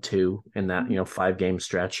was sub 2 in that 5-game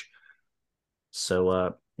stretch.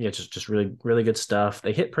 So yeah, just really really good stuff.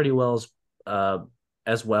 They hit pretty well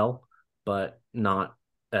as well, but not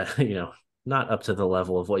not up to the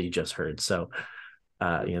level of what you just heard. So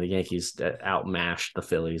the Yankees outmashed the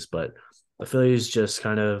Phillies, but the Phillies just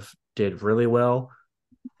kind of did really well,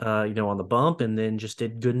 on the bump, and then just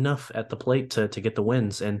did good enough at the plate to get the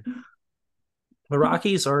wins. And the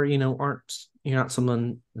Rockies aren't not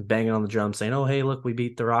someone banging on the drum saying, "Oh, hey, look, we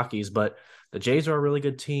beat the Rockies," but the Jays are a really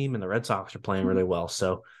good team, and the Red Sox are playing really well.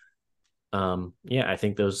 So, yeah, I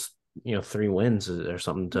think those 3 wins are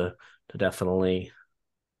something to definitely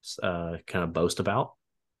kind of boast about.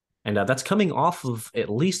 And that's coming off of at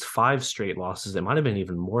least 5 straight losses. It might have been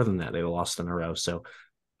even more than that. They lost in a row. So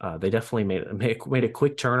they definitely made a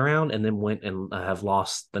quick turnaround and then went and have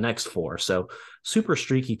lost the next 4. So super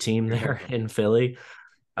streaky team there in Philly,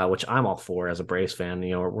 which I'm all for as a Braves fan.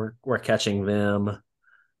 We're catching them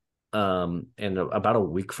in about a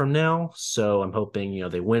week from now. So I'm hoping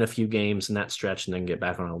they win a few games in that stretch and then get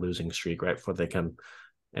back on a losing streak right before they come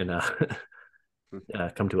and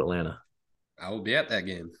come to Atlanta. I will be at that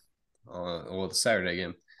game. The Saturday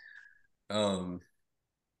game. I'm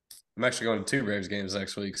actually going to 2 Braves games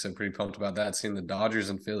next week, so I'm pretty pumped about that. Seeing the Dodgers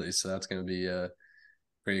and Phillies, so that's going to be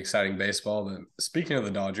pretty exciting baseball. But speaking of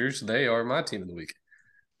the Dodgers, they are my team of the week.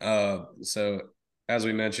 So as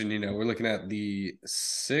we mentioned, we're looking at the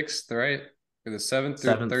 6th, right, or the 7th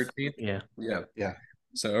through 13th. Yeah. Yeah.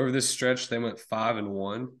 So over this stretch, they went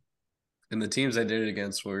 5-1, and the teams they did it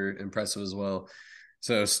against were impressive as well.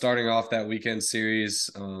 So starting off that weekend series,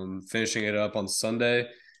 finishing it up on Sunday,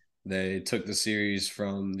 they took the series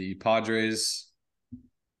from the Padres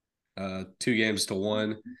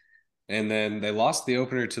 2-1, and then they lost the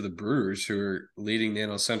opener to the Brewers, who are leading the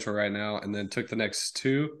NL Central right now, and then took the next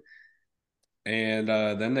 2. And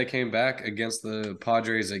then they came back against the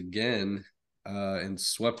Padres again and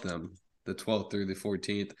swept them the 12th through the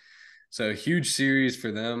 14th. So a huge series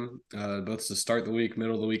for them, both to start the week,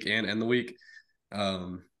 middle of the week, and end the week.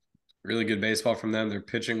 Really good baseball from them. Their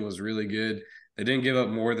pitching was really good. They didn't give up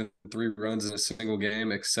more than 3 runs in a single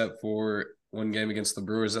game, except for one game against the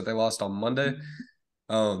Brewers that they lost on Monday.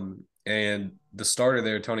 And the starter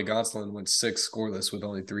there, Tony Gonsolin, went 6 scoreless with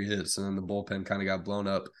only 3 hits, and then the bullpen kind of got blown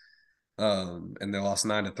up. And they lost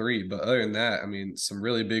 9-3. But other than that, I mean, some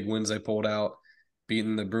really big wins they pulled out,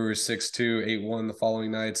 beating the Brewers 6-2, 8-1 the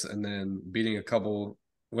following nights, and then winning a couple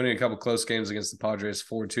close games against the Padres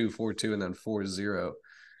 4-2, 4-2, and then 4-0.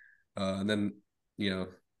 And then,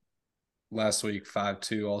 last week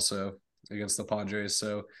 5-2 also against the Padres.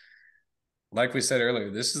 So, like we said earlier,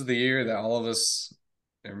 this is the year that all of us,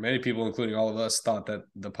 or many people, including all of us, thought that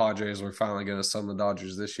the Padres were finally going to stun the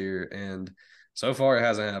Dodgers this year. And so far, it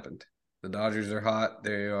hasn't happened. The Dodgers are hot.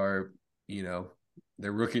 They are,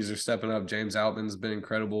 their rookies are stepping up. James Outman's been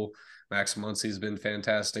incredible. Max Muncy's been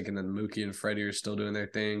fantastic. And then Mookie and Freddie are still doing their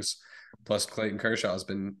things. Plus, Clayton Kershaw's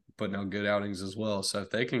been putting out good outings as well. So if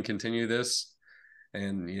they can continue this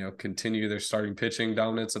and, continue their starting pitching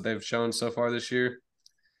dominance that they've shown so far this year,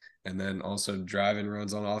 and then also driving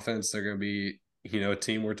runs on offense, they're going to be, a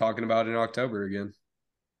team we're talking about in October again.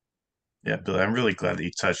 Yeah, Billy, I'm really glad that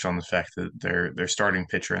you touched on the fact that their starting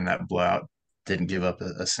pitcher in that blowout didn't give up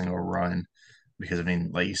a single run. Because I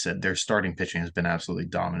mean, like you said, their starting pitching has been absolutely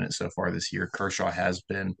dominant so far this year. Kershaw has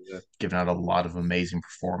been giving out a lot of amazing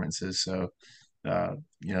performances. So,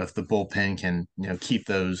 if the bullpen can, keep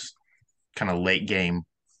those kind of late game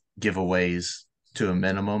giveaways to a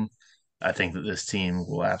minimum, I think that this team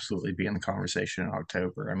will absolutely be in the conversation in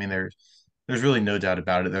October. I mean, there's really no doubt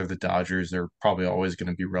about it. They're the Dodgers. They're probably always going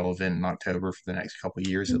to be relevant in October for the next couple of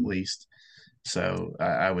years at least. So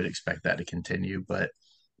I would expect that to continue. But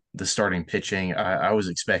the starting pitching, I was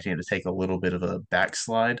expecting it to take a little bit of a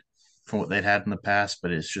backslide from what they'd had in the past,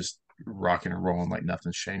 but it's just rocking and rolling like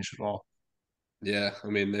nothing's changed at all. Yeah, I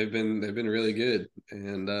mean they've been really good,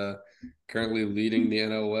 and currently leading the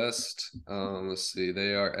NL West. Let's see,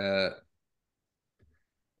 they are at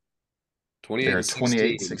 28 They're and 16.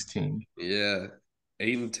 28-16. Yeah,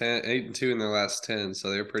 8-2 in their last 10, so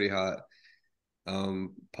they're pretty hot.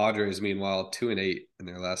 Padres, meanwhile, 2-8 in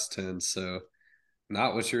their last 10. So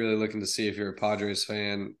not what you're really looking to see if you're a Padres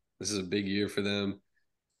fan. This is a big year for them.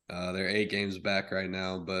 They're 8 games back right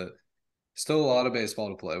now, but still a lot of baseball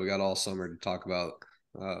to play. We got all summer to talk about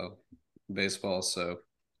baseball. So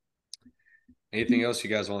anything else you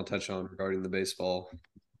guys want to touch on regarding the baseball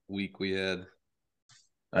week we had?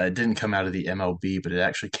 It didn't come out of the MLB, but it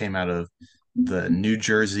actually came out of the New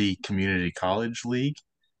Jersey Community College League.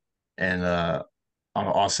 And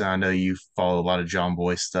Austin, I know you follow a lot of John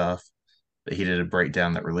Boy stuff. But he did a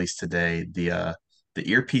breakdown that released today. The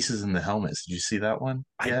earpieces and the helmets. Did you see that one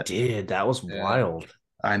I yet? did. That was Yeah. wild.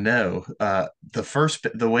 I know.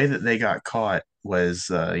 The way that they got caught was,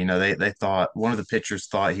 they thought one of the pitchers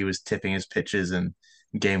thought he was tipping his pitches in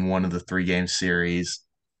game one of the 3-game series,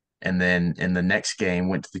 and then in the next game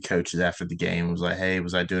went to the coaches after the game and was like, "Hey,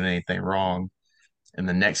 was I doing anything wrong?" And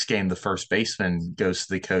the next game, the first baseman goes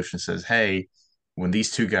to the coach and says, "Hey, when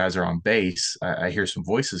these two guys are on base, I hear some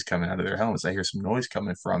voices coming out of their helmets. I hear some noise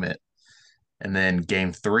coming from it." And then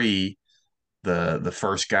game three, the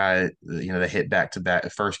first guy, they hit back to back.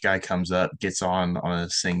 The first guy comes up, gets on a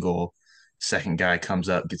single. Second guy comes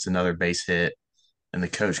up, gets another base hit, and the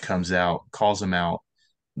coach comes out, calls him out.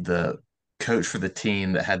 The coach for the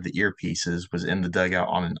team that had the earpieces was in the dugout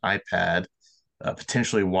on an iPad,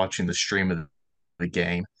 potentially watching the stream of the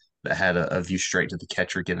game that had a view straight to the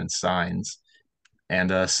catcher giving signs.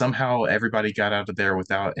 And somehow everybody got out of there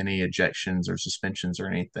without any ejections or suspensions or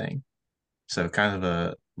anything. So kind of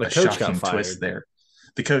The a coach got shocking twist fired. there.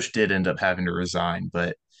 The coach did end up having to resign,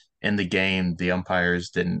 but in the game, the umpires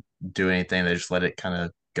didn't do anything. They just let it kind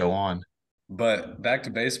of go on. But back to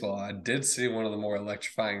baseball, I did see one of the more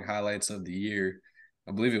electrifying highlights of the year.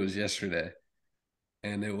 I believe it was yesterday,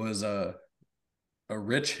 and it was a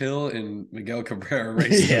Rich Hill and Miguel Cabrera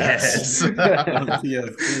race to the wall Yes. on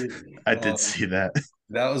TFT. I did see that.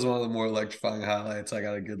 That was one of the more electrifying highlights. I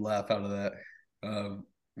got a good laugh out of that.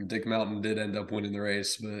 Dick Mountain did end up winning the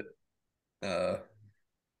race, but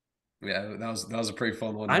yeah, that was a pretty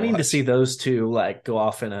fun one to I need to see watch. those two like go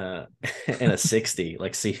off in a in a 60.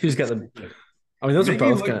 Like see who's got the I mean those are Mickey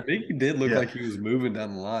both looked gonna Mickey did look Yeah. like he was moving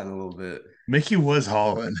down the line a little bit. Mickey was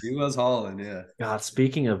hauling. He was hauling, yeah. God,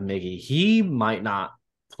 speaking of Miggy, he might not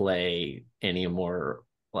play anymore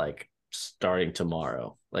like starting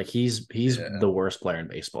tomorrow. Like he's Yeah. the worst player in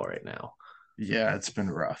baseball right now. Yeah, it's been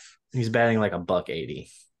rough. He's batting like a buck 80.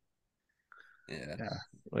 Yeah. Yeah.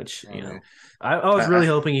 Which, I mean, I was I, really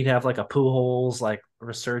hoping he'd have like a Pujols like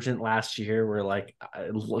resurgent last year where like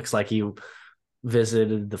it looks like he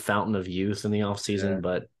visited the fountain of youth in the yeah. offseason,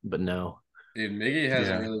 but no. Dude, Miggy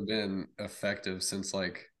hasn't yeah. really been effective since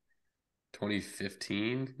like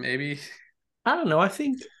 2015, maybe. I don't know. I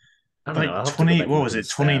don't know. Like I'll have to go 20, back and what look was at the it,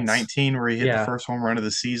 stats. 2019 where he hit the Yeah. first home run of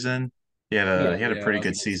the season? Yeah. He had a Yeah, I pretty was good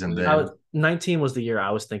about to season say. I then. was 19 was the year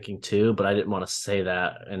I was thinking too, but I didn't want to say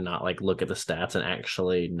that and not like look at the stats and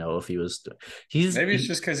actually know if he was Maybe it's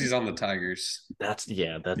just because he's on the Tigers. that's part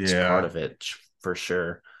Yeah. of it for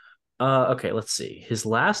sure. Okay, let's see. His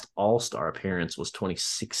last All-Star appearance was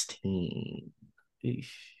 2016. Eesh.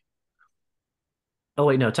 Oh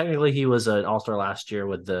wait, no, technically he was an All-Star last year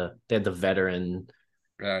with they had the veteran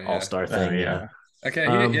Oh yeah. All-Star Oh thing, yeah. yeah. Okay,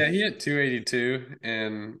 Um he hit 282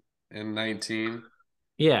 and 19.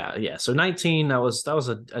 yeah. So 19 that was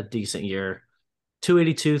a decent year.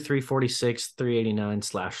 282, 346, 389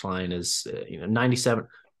 slash line is 97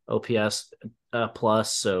 OPS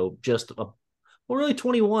plus, so just a well, really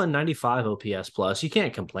 21, 95 OPS plus. You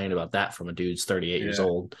can't complain about that from a dude's 38 years Yeah.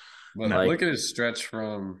 old. But No. look Like at his stretch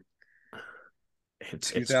from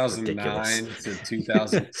it's ridiculous. 2009 to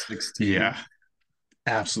 2016. Yeah.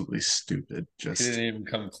 Absolutely stupid. He Just didn't even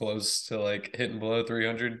come close to like hitting below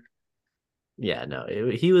 300. Yeah, no,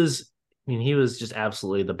 he was. I mean, he was just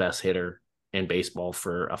absolutely the best hitter in baseball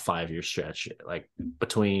for a 5 year stretch, like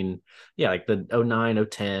between like the 09,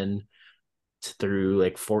 010 through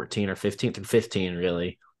like 14 or 15 through 15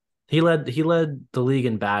 really. He led the league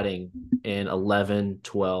in batting in 11,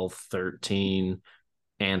 12, 13,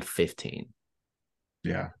 and 15.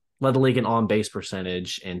 yeah. Led the league in on base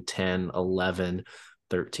percentage in 10, 11,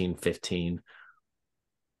 13, 15.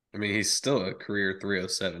 I mean, he's still a career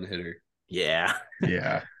 307 hitter. Yeah.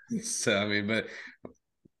 Yeah. So, I mean, but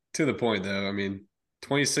to the point though, I mean,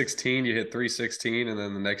 2016 you hit 316, and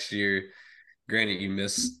then the next year, granted you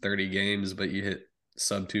missed 30 games, but you hit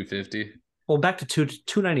sub 250. Well, back to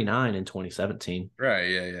 299 in 2017. Right,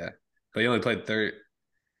 yeah, yeah. But he only played 30.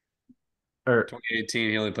 Or 2018,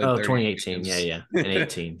 he only played oh, 30 2018. Yeah, games. yeah. And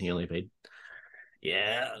 18, he only played.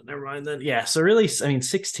 Yeah, never mind then. Yeah, so really, I mean,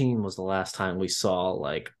 16 was the last time we saw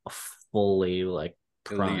like a fully like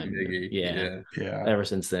Elite primed. Miggy, Yeah. yeah. Yeah. Ever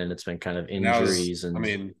since then, it's been kind of And that was, injuries I and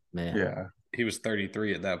mean, man. Yeah. he was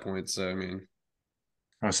 33 at that point. So, I mean,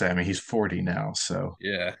 I was saying, I mean, he's 40 now, so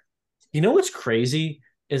yeah. You know what's crazy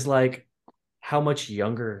is like how much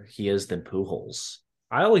younger he is than Pujols.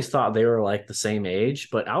 I always thought they were like the same age,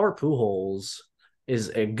 but our Pujols is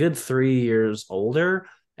a good 3 years older,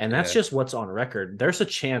 and that's Yeah. just what's on record. There's a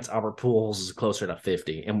chance our Pujols is closer to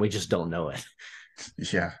 50, and we just don't know it.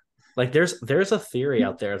 yeah. Like there's a theory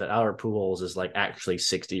out there that our Pujols is like actually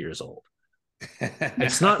 60 years old.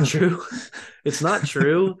 It's not true. It's not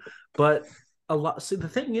true, but a lot. See, the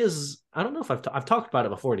thing is, I don't know if I've talked about it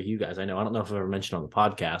before to you guys. I know I don't know if I've ever mentioned on the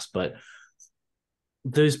podcast, but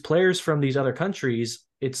those players from these other countries,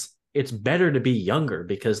 it's better to be younger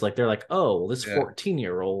because like they're like, oh, well, this Yeah.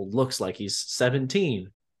 14-year-old looks like he's 17.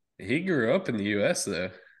 He grew up in the US though.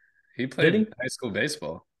 He Did played he? high school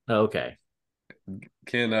baseball. Okay.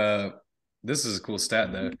 Can this is a cool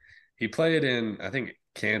stat though. He played in I think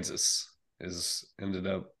Kansas is ended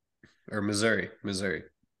up or Missouri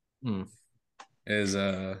Hmm. is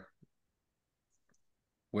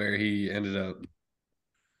where he ended up.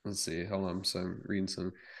 Let's see. Hold on. So I'm reading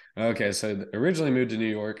some. Okay, so originally moved to New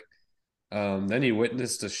York. Then he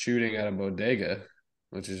witnessed a shooting at a bodega,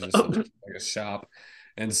 which is just like a shop.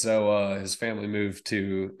 And so his family moved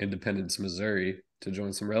to Independence, Missouri to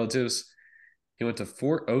join some relatives. He went to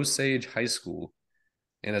Fort Osage High School.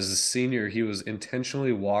 And as a senior, he was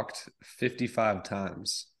intentionally walked 55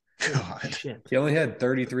 times. God. Shit. He only had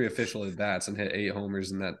 33 official at bats and hit 8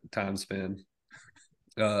 homers in that time span.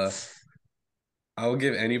 I will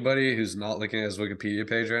give anybody who's not looking at his Wikipedia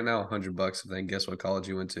page right now $100 if they can guess what college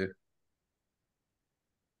he went to.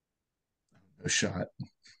 No shot.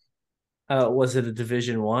 Was it a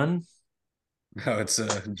Division One? No, it's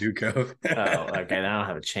JUCO. Oh, okay. Then I don't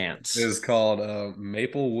have a It chance. is called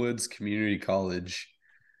Maple Woods Community College.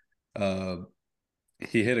 Uh,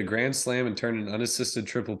 he hit a grand slam and turned an unassisted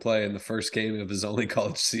triple play in the first game of his only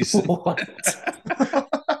college season. What?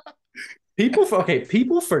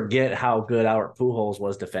 People forget how good Albert Pujols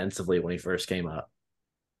was defensively when he first came up.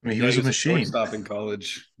 I mean, he Yeah, was he a was a machine. shortstop in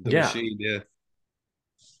college. The Yeah. machine, yeah.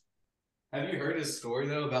 Have you heard his story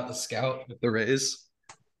though about the scout with the Rays?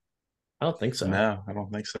 I don't think so. No, I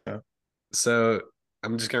don't think so. So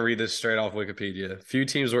I'm just gonna read this straight off Wikipedia. Few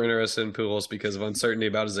teams were interested in Pujols because of uncertainty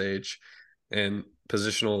about his age and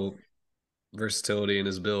positional versatility in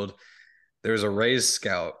his build. There's a Rays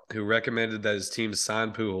scout who recommended that his team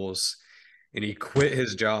sign Pujols, and he quit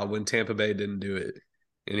his job when Tampa Bay didn't do it.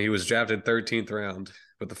 And he was drafted 13th round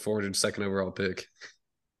with the 402nd overall pick.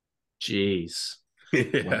 Jeez.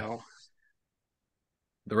 Yeah. Wow.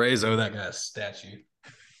 The Rays owe that guy a statue.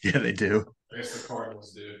 Yeah, they do. I guess the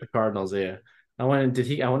Cardinals do. The Cardinals, yeah. I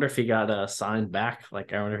wonder if he got signed back.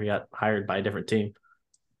 Like, I wonder if he got hired by a different team.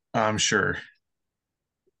 I'm sure.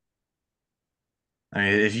 I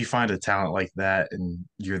mean, if you find a talent like that and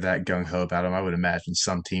you're that gung ho about him, I would imagine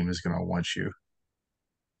some team is going to want you.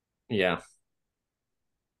 Yeah.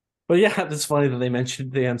 But yeah, it's funny that they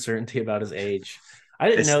mentioned the uncertainty about his age. I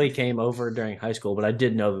didn't It's know he came over during high school, but I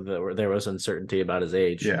did know that there was uncertainty about his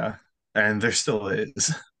age. Yeah, and there still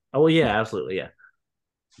is. Oh, well, yeah, absolutely. Yeah.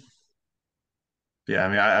 Yeah, I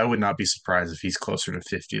mean, I would not be surprised if he's closer to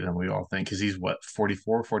 50 than we all think because he's what,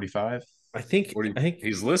 44, 45? I think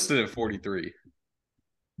He's listed at 43.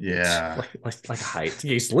 Yeah. like height.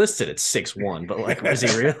 He's listed at 6'1", but like, was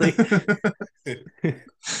he really?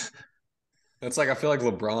 That's like I feel like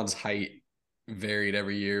LeBron's height varied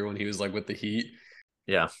every year when he was like with the Heat.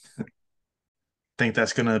 Yeah. Think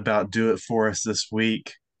that's going to about do it for us this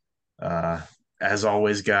week. Uh, as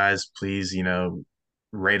always, guys, please,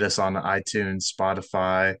 rate us on iTunes,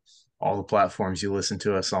 Spotify, all the platforms you listen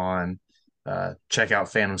to us on. Check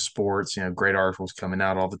out Phantom Sports, great articles coming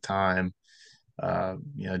out all the time.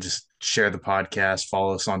 Just share the podcast,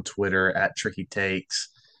 follow us on Twitter at Tricky Takes.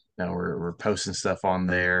 We're posting stuff on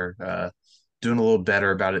there, doing a little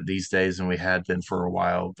better about it these days than we had been for a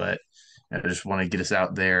while, but I just want to get us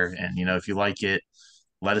out there. And, if you like it,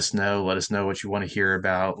 let us know. Let us know what you want to hear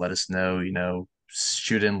about. Let us know,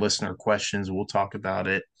 shoot in listener questions. We'll talk about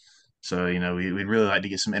it. So, we'd really like to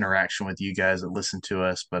get some interaction with you guys that listen to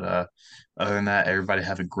us. But other than that, everybody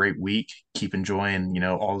have a great week. Keep enjoying,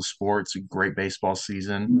 all the sports, a great baseball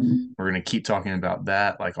season. We're going to keep talking about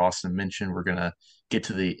that. Like Austin mentioned, we're going to get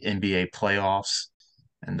to the NBA playoffs.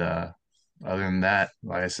 And other than that,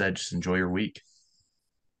 like I said, just enjoy your week.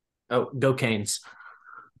 Oh, go Canes.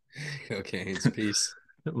 Okay, it's peace.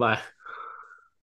 Bye.